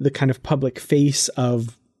the kind of public face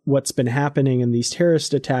of what's been happening in these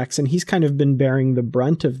terrorist attacks, and he's kind of been bearing the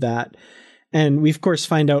brunt of that. And we, of course,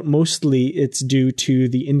 find out mostly it's due to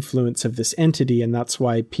the influence of this entity, and that's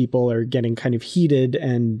why people are getting kind of heated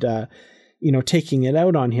and, taking it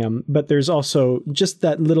out on him. But there's also just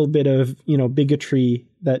that little bit of, bigotry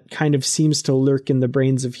that kind of seems to lurk in the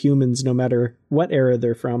brains of humans, no matter what era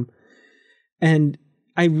they're from. And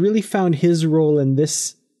I really found his role in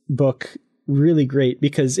this book really great,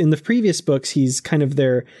 because in the previous books, he's kind of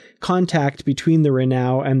their contact between the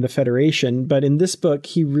Renau and the Federation. But in this book,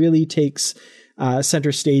 he really takes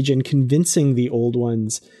center stage in convincing the Old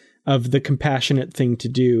Ones of the compassionate thing to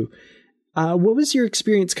do. What was your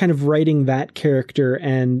experience kind of writing that character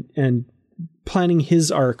and planning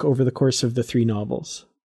his arc over the course of the 3 novels?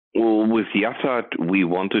 Well, with Yassad, we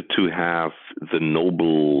wanted to have the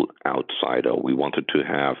noble outsider. We wanted to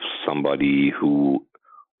have somebody who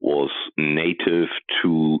was native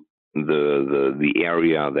to the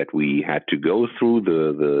area that we had to go through,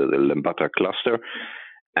 the Lembata cluster,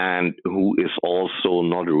 and who is also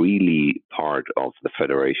not really part of the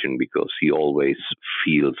Federation, because he always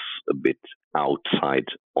feels a bit outside,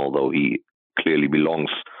 although he clearly belongs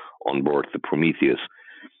on board the Prometheus.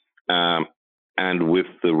 And with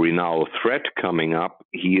the Renau threat coming up,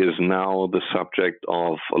 he is now the subject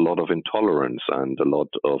of a lot of intolerance and a lot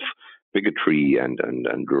of bigotry and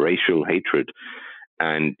racial hatred.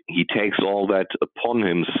 And he takes all that upon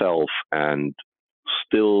himself and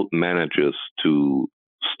still manages to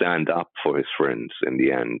stand up for his friends in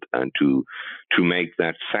the end, and to make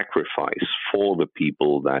that sacrifice for the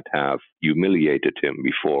people that have humiliated him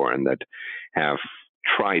before and that have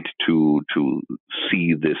tried to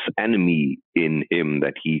see this enemy in him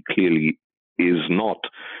that he clearly is not,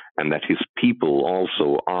 and that his people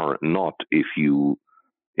also are not, if you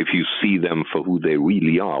see them for who they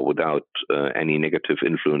really are, without any negative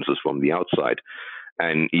influences from the outside.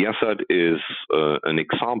 And Yassad is an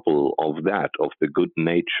example of that, of the good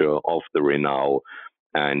nature of the Renau,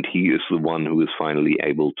 and he is the one who is finally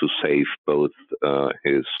able to save both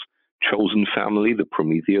his chosen family, the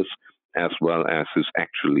Prometheus, as well as his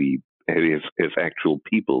actual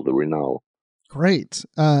people, the Renau. Great.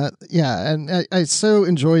 And I so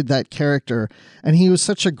enjoyed that character, and he was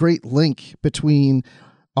such a great link between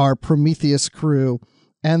our Prometheus crew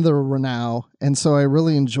and the Renau, and so I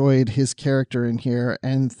really enjoyed his character in here.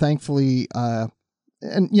 And thankfully,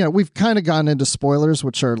 we've kind of gone into spoilers,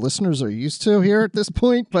 which our listeners are used to here at this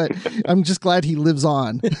point, but I'm just glad he lives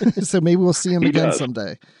on. So maybe we'll see him again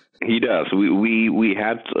someday. He does. We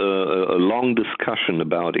had a long discussion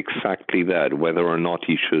about exactly that, whether or not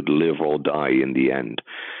he should live or die in the end.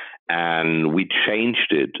 And we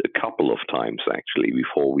changed it a couple of times, actually,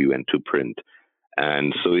 before we went to print.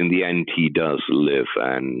 And so in the end, he does live,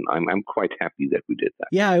 and I'm quite happy that we did that.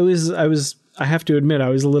 Yeah, I have to admit, I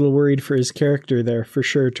was a little worried for his character there, for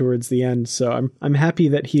sure, towards the end. So I'm happy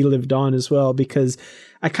that he lived on as well, because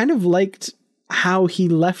I kind of liked how he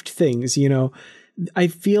left things, I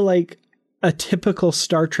feel like a typical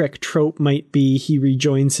Star Trek trope might be he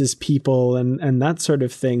rejoins his people and that sort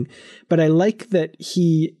of thing. But I like that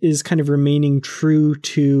he is kind of remaining true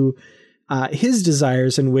to his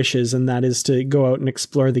desires and wishes, and that is to go out and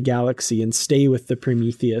explore the galaxy and stay with the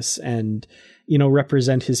Prometheus and,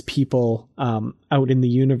 represent his people out in the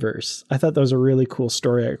universe. I thought that was a really cool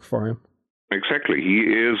story arc for him. Exactly. He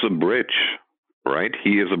is a bridge, right?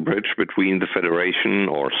 He is a bridge between the Federation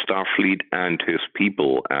or Starfleet and his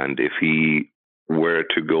people. And if he were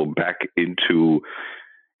to go back into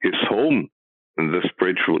his home, this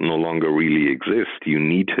bridge would no longer really exist. You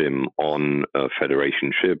need him on a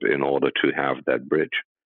Federation ship in order to have that bridge.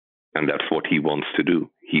 And that's what he wants to do.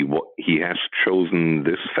 He has chosen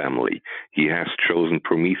this family. He has chosen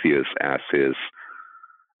Prometheus as his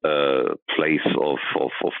place of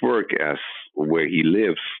work, as where he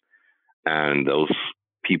lives. And those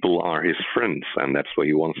people are his friends, and that's where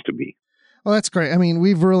he wants to be. Well, that's great. I mean,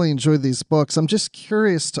 we've really enjoyed these books. I'm just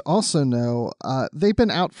curious to also know, they've been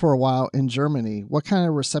out for a while in Germany. What kind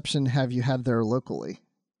of reception have you had there locally?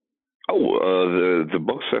 The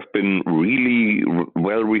books have been really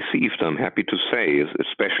well received, I'm happy to say,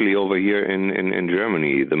 especially over here in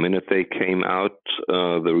Germany. The minute they came out,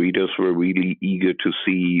 the readers were really eager to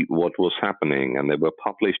see what was happening, and they were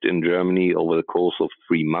published in Germany over the course of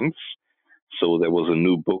 3 months. So there was a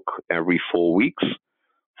new book every 4 weeks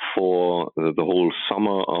for the whole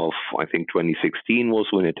summer of, I think, 2016 was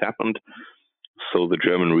when it happened. So the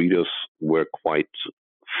German readers were quite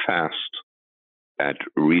fast at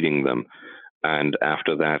reading them. And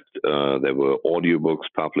after that, there were audiobooks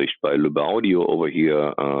published by Lübbe Audio over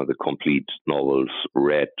here, the complete novels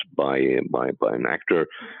read by an actor.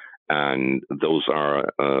 And those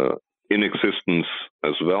are in existence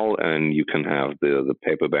as well. And you can have the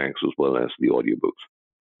paperbacks as well as the audiobooks.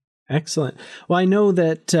 Excellent. Well, I know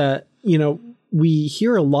that, we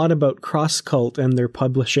hear a lot about CrossCult and their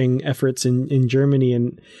publishing efforts in Germany.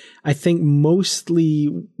 And I think mostly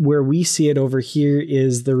where we see it over here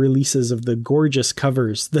is the releases of the gorgeous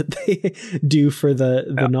covers that they do for the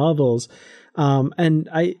novels. And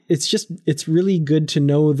it's really good to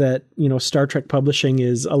know that, Star Trek publishing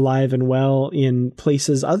is alive and well in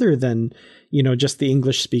places other than, just the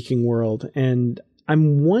English speaking world. And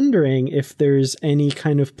I'm wondering if there's any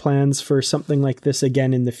kind of plans for something like this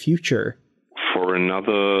again in the future. For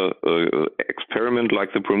another experiment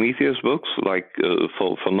like the Prometheus books, like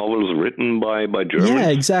for novels written by Germans? Yeah,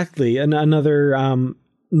 exactly. And another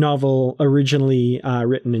novel originally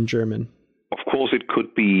written in German. Of course, it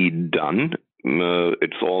could be done.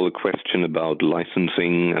 It's all a question about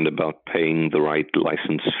licensing and about paying the right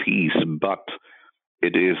license fees, but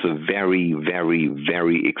it is a very, very,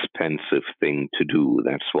 very expensive thing to do.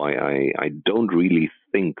 That's why I don't really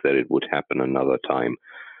think that it would happen another time.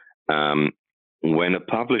 When a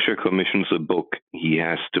publisher commissions a book, he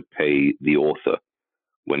has to pay the author.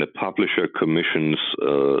 When a publisher commissions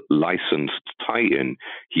a licensed tie-in,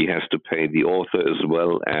 he has to pay the author as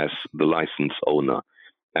well as the license owner.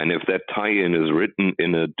 And if that tie-in is written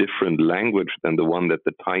in a different language than the one that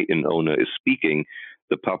the tie-in owner is speaking,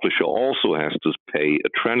 the publisher also has to pay a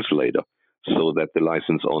translator so that the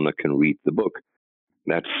license owner can read the book.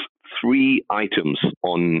 That's 3 items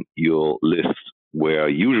on your list, where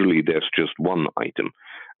usually there's just 1 item.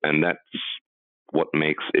 And that's what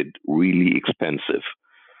makes it really expensive.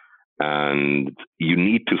 And you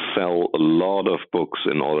need to sell a lot of books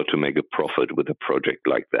in order to make a profit with a project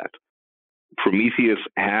like that. Prometheus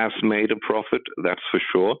has made a profit, that's for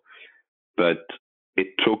sure, but it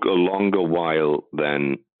took a longer while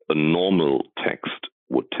than a normal text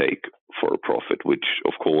would take for a profit, which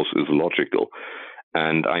of course is logical.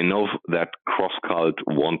 And I know that CrossCult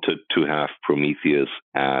wanted to have Prometheus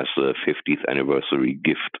as a 50th anniversary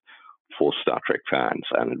gift for Star Trek fans,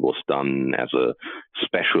 and it was done as a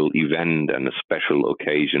special event and a special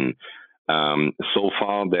occasion. So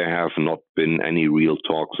far, there have not been any real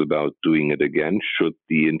talks about doing it again. Should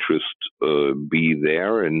the interest be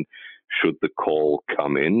there and should the call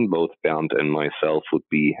come in, both Bernd and myself would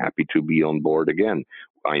be happy to be on board again.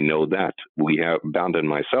 I know that. Bernd and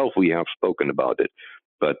myself, we have spoken about it,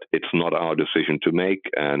 but it's not our decision to make,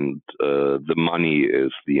 and the money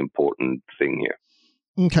is the important thing here.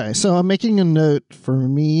 Okay, so I'm making a note for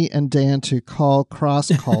me and Dan to call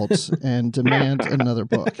CrossCult and demand another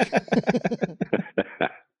book.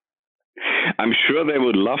 I'm sure they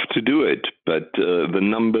would love to do it, but the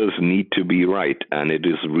numbers need to be right, and it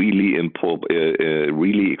is really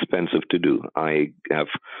really expensive to do. I have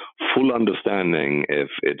full understanding if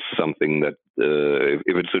it's something that,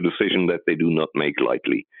 if it's a decision that they do not make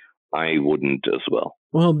lightly. I wouldn't as well.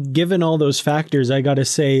 Well, given all those factors, I got to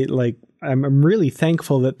say, I'm really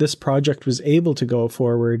thankful that this project was able to go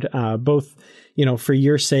forward, both, for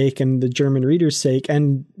your sake and the German reader's sake,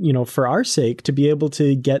 and, for our sake, to be able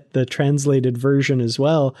to get the translated version as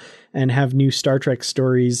well and have new Star Trek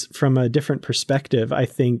stories from a different perspective, I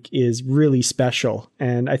think is really special.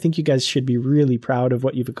 And I think you guys should be really proud of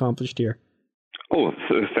what you've accomplished here. Oh,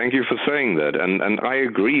 thank you for saying that. And I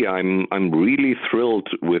agree. I'm really thrilled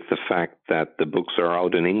with the fact that the books are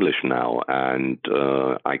out in English now. And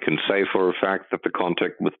I can say for a fact that the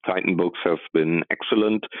contact with Titan Books has been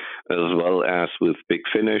excellent, as well as with Big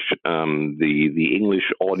Finish. The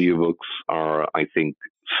English audiobooks are, I think,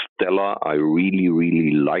 stellar. I really,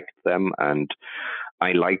 really liked them. And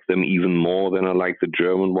I like them even more than I like the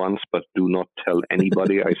German ones, but do not tell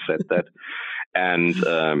anybody I said that.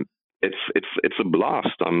 And it's a blast.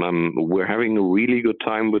 We're having a really good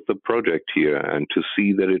time with the project here, and to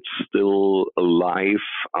see that it's still alive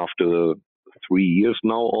after 3 years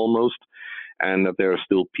now almost, and that there are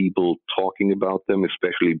still people talking about them,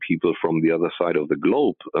 especially people from the other side of the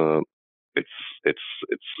globe. It's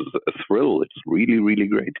a thrill. It's really, really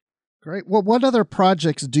great. Great. Well, what other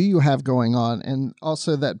projects do you have going on, and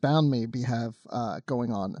also that Bound maybe have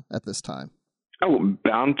going on at this time? Oh,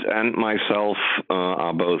 Bernd and myself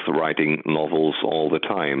are both writing novels all the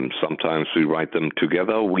time. Sometimes we write them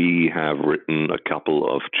together. We have written a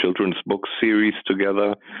couple of children's book series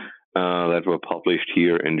together that were published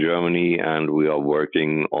here in Germany, and we are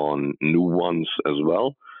working on new ones as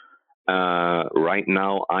well. Right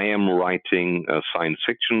now, I am writing a science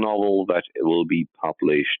fiction novel that will be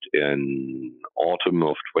published in autumn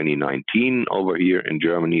of 2019 over here in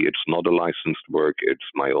Germany. It's not a licensed work. It's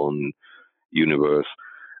my own universe.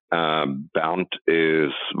 Bernd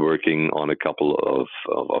is working on a couple of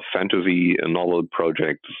fantasy novel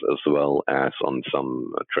projects as well as on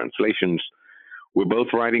some translations. We're both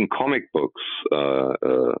writing comic books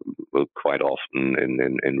quite often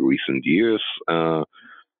in recent years.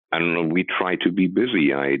 And we try to be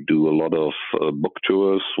busy. I do a lot of book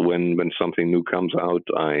tours when something new comes out.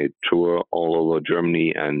 I tour all over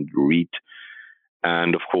Germany and read.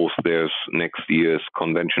 And of course, there's next year's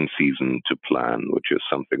convention season to plan, which is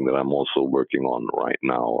something that I'm also working on right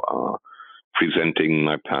now, presenting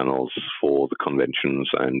my panels for the conventions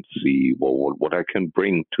and see what I can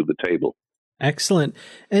bring to the table. Excellent.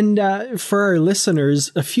 And for our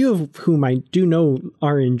listeners, a few of whom I do know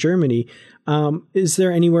are in Germany, is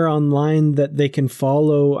there anywhere online that they can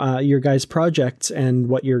follow your guys' projects and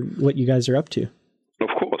what you guys are up to? Of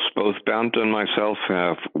course, both Bernd and myself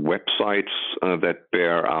have websites that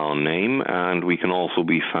bear our name, and we can also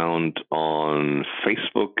be found on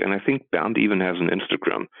Facebook, and I think Bernd even has an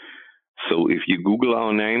Instagram. So if you Google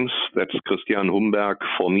our names, that's Christian Humberg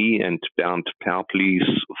for me and Bernd Perplis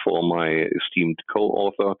for my esteemed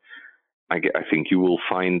co-author. I think you will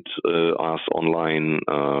find us online,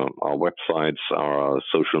 our websites, our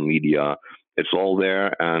social media. It's all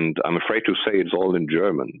there, and I'm afraid to say it's all in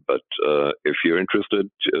German. But if you're interested,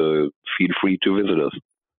 feel free to visit us.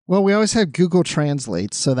 Well, we always have Google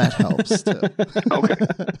Translate, so that helps too.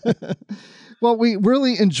 Okay. Well, we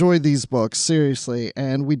really enjoy these books, seriously,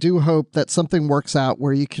 and we do hope that something works out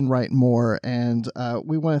where you can write more. And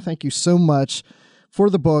we want to thank you so much for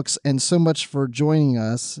the books and so much for joining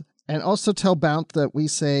us. And also tell Bernd that we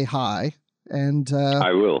say hi. And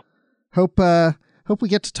I will. Hope we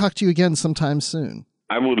get to talk to you again sometime soon.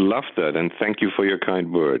 I would love that, and thank you for your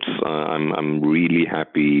kind words. I'm really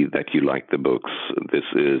happy that you like the books.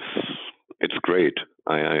 It's great.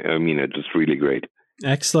 I mean it. It's really great.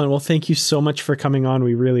 Excellent. Well, thank you so much for coming on.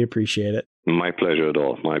 We really appreciate it. My pleasure at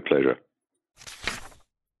all. My pleasure.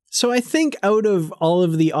 So I think out of all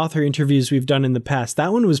of the author interviews we've done in the past,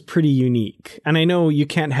 that one was pretty unique. And I know you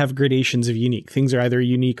can't have gradations of unique. Things are either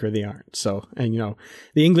unique or they aren't. So, and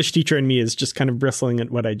the English teacher in me is just kind of bristling at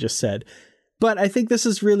what I just said. But I think this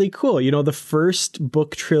is really cool. The first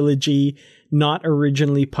book trilogy not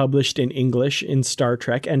originally published in English in Star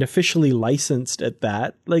Trek and officially licensed at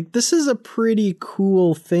that. Like, this is a pretty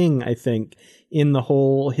cool thing, I think, in the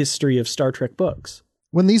whole history of Star Trek books.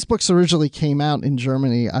 When these books originally came out in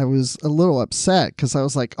Germany, I was a little upset because I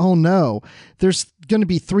was like, oh no, there's going to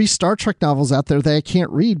be 3 Star Trek novels out there that I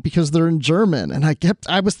can't read because they're in German. And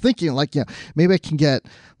I was thinking like, maybe I can get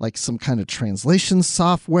like some kind of translation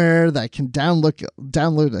software that I can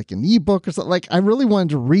download like an ebook or something. Like, I really wanted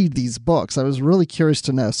to read these books. I was really curious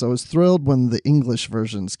to know. So I was thrilled when the English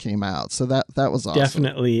versions came out. So that was awesome.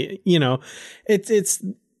 Definitely. It's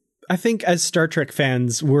I think as Star Trek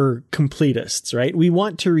fans, we're completists, right? We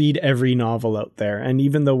want to read every novel out there. And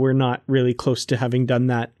even though we're not really close to having done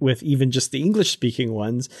that with even just the English speaking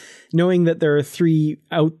ones, knowing that there are 3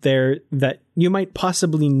 out there that you might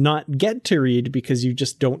possibly not get to read because you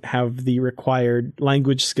just don't have the required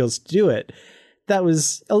language skills to do it, that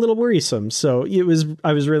was a little worrisome. So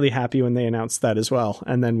I was really happy when they announced that as well.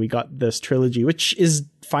 And then we got this trilogy, which is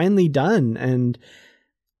finally done. And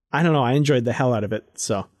I don't know. I enjoyed the hell out of it.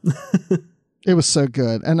 So it was so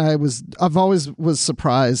good. And I've always was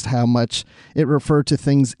surprised how much it referred to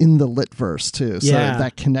things in the Litverse too. So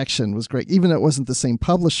that connection was great. Even though it wasn't the same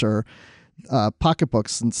publisher,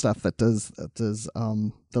 Pocketbooks and stuff that does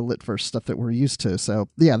the Litverse stuff that we're used to. So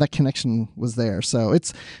yeah, that connection was there. So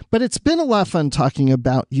it's been a lot of fun talking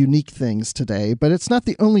about unique things today, but it's not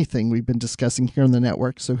the only thing we've been discussing here on the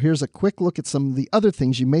network. So here's a quick look at some of the other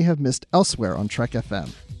things you may have missed elsewhere on Trek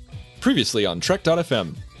FM. Previously on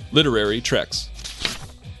Trek.fm, Literary Treks.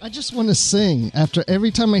 I just want to sing. After every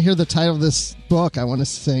time I hear the title of this book, I want to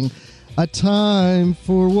sing, "A Time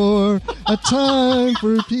for War, a Time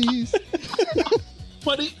for Peace."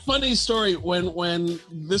 Funny story. When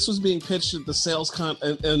this was being pitched at the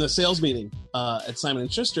sales meeting at Simon &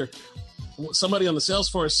 Schuster, somebody on the sales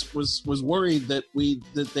force was worried that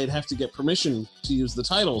they'd have to get permission to use the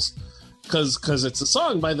titles. Because it's a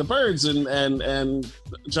song by the Byrds, and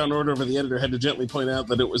John Ordover, the editor, had to gently point out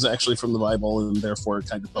that it was actually from the Bible and therefore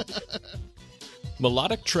kind of public.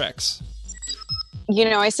 Melodic Treks.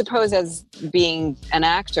 I suppose as being an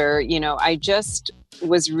actor, I just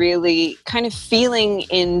was really kind of feeling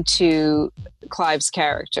into Clive's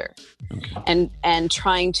character, and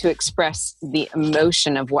trying to express the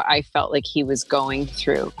emotion of what I felt like he was going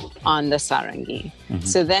through on the Sarangi.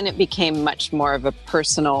 So then it became much more of a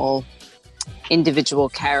personal, individual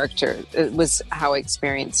character. It was how I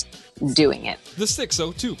experienced doing it. The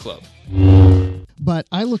 602 Club. But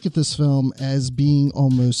I look at this film as being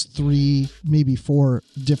almost 3, maybe 4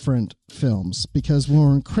 different films, because when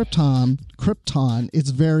we're in Krypton,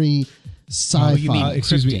 it's very sci-fi. Oh, you mean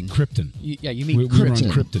Krypton. You mean Krypton. We're on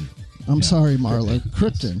Krypton. I'm sorry, Marla.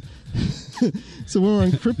 Krypton. So when we're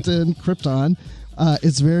in Krypton,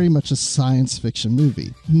 it's very much a science fiction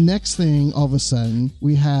movie. Next thing, all of a sudden,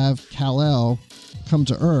 we have Kal-El come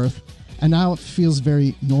to Earth, and now it feels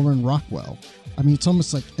very Norman Rockwell. I mean, it's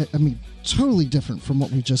almost like, totally different from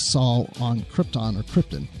what we just saw on Krypton or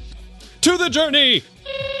Krypton. To the journey!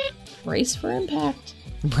 Brace for impact.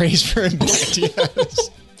 Brace for impact,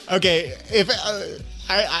 yes. Okay, if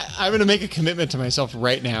I'm going to make a commitment to myself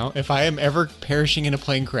right now. If I am ever perishing in a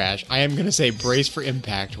plane crash, I am going to say brace for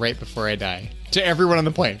impact right before I die. To everyone on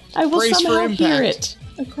the plane. I will brace somehow for impact. hear it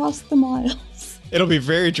across the miles. It'll be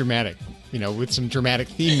very dramatic, with some dramatic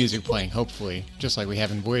theme music playing, hopefully, just like we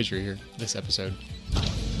have in Voyager here this episode.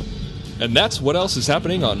 And that's what else is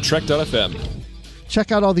happening on Trek.fm.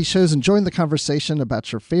 Check out all these shows and join the conversation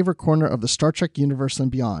about your favorite corner of the Star Trek universe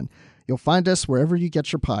and beyond. You'll find us wherever you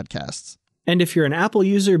get your podcasts. And if you're an Apple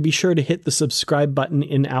user, be sure to hit the subscribe button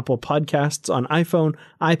in Apple Podcasts on iPhone,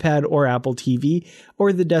 iPad, or Apple TV,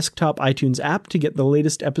 or the desktop iTunes app to get the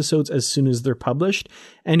latest episodes as soon as they're published.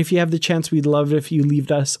 And if you have the chance, we'd love it if you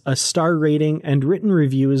leave us a star rating and written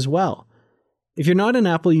review as well. If you're not an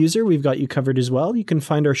Apple user, we've got you covered as well. You can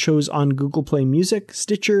find our shows on Google Play Music,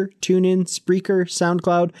 Stitcher, TuneIn, Spreaker,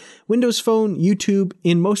 SoundCloud, Windows Phone, YouTube,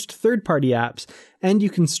 in most third-party apps, and you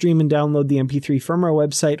can stream and download the MP3 from our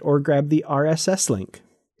website or grab the RSS link.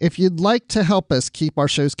 If you'd like to help us keep our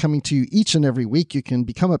shows coming to you each and every week, you can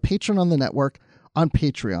become a patron on the network on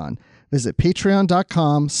Patreon. Visit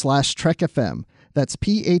patreon.com/TrekFM. That's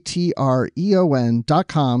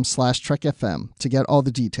patreon.com/TrekFM to get all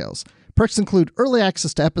the details. Perks include early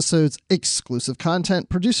access to episodes, exclusive content,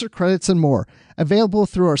 producer credits, and more, available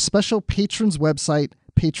through our special patrons website,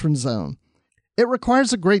 Patron Zone. It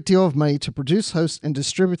requires a great deal of money to produce, host, and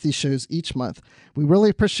distribute these shows each month. We really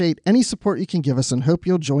appreciate any support you can give us and hope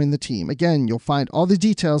you'll join the team. Again, you'll find all the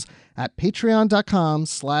details at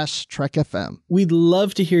patreon.com/TrekFM. We'd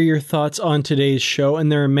love to hear your thoughts on today's show, and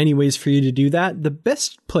there are many ways for you to do that. The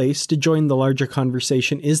best place to join the larger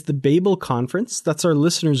conversation is the Babel Conference. That's our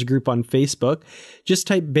listeners group on Facebook. Just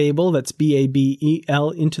type Babel, that's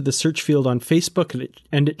Babel, into the search field on Facebook,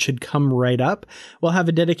 and it should come right up. We'll have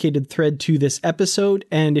a dedicated thread to this episode,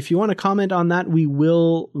 and if you want to comment on that, we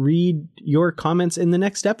will read your comments in the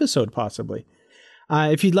next episode, possibly.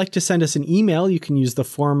 If you'd like to send us an email, you can use the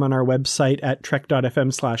form on our website at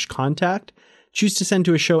trek.fm/contact. Choose to send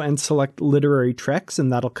to a show and select Literary Treks, and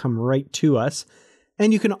that'll come right to us.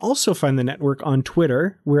 And you can also find the network on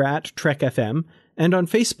Twitter. We're at TrekFM, and on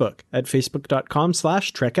Facebook at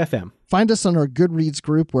facebook.com/TrekFM. Find us on our Goodreads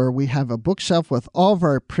group, where we have a bookshelf with all of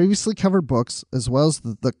our previously covered books, as well as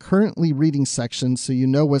the currently reading section, so you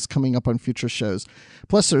know what's coming up on future shows.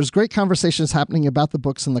 Plus, there's great conversations happening about the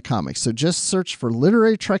books and the comics, so just search for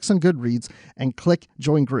Literary Treks on Goodreads and click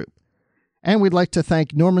Join Group. And we'd like to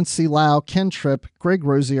thank Norman C. Lau, Ken Tripp, Greg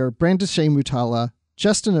Rosier, Brandon Shea Mutala,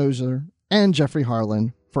 Justin Ozer, and Jeffrey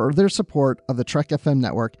Harlan for their support of the Trek FM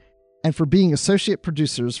network and for being associate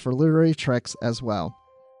producers for Literary Treks as well.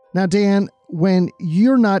 Now, Dan, when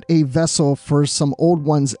you're not a vessel for some old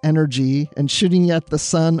one's energy and shooting at the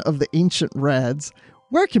sun of the ancient Reds,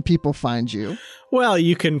 where can people find you? Well,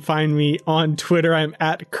 you can find me on Twitter. I'm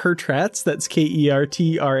at Kertrats. That's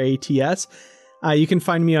KERTRATS. You can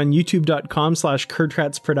find me on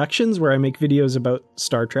youtube.com/Kertrats Productions, where I make videos about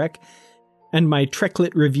Star Trek. And my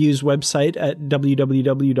Treklit Reviews website at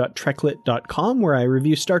www.treklit.com, where I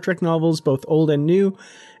review Star Trek novels, both old and new.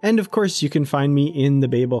 And of course, you can find me in the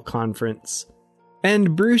Babel Conference.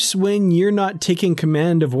 And Bruce, when you're not taking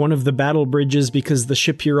command of one of the battle bridges because the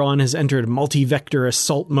ship you're on has entered multi-vector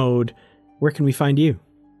assault mode, where can we find you?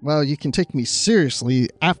 Well, you can take me seriously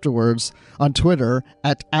afterwards on Twitter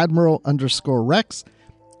at Admiral_Rex.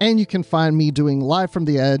 And you can find me doing Live from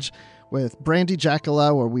the Edge with Brandy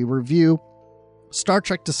Jackala, where we review Star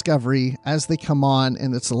Trek Discovery as they come on,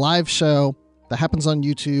 and it's a live show that happens on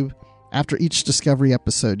YouTube after each Discovery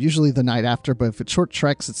episode, usually the night after, but if it's short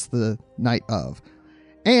treks, it's the night of.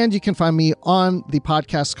 And you can find me on the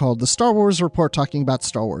podcast called The Star Wars Report, talking about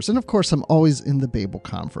Star Wars. And of course, I'm always in the Babel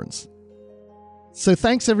Conference. So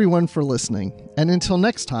thanks everyone for listening, and until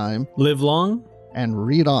next time, live long and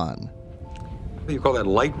read on. What do you call that,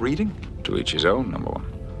 light reading? To each his own, number one.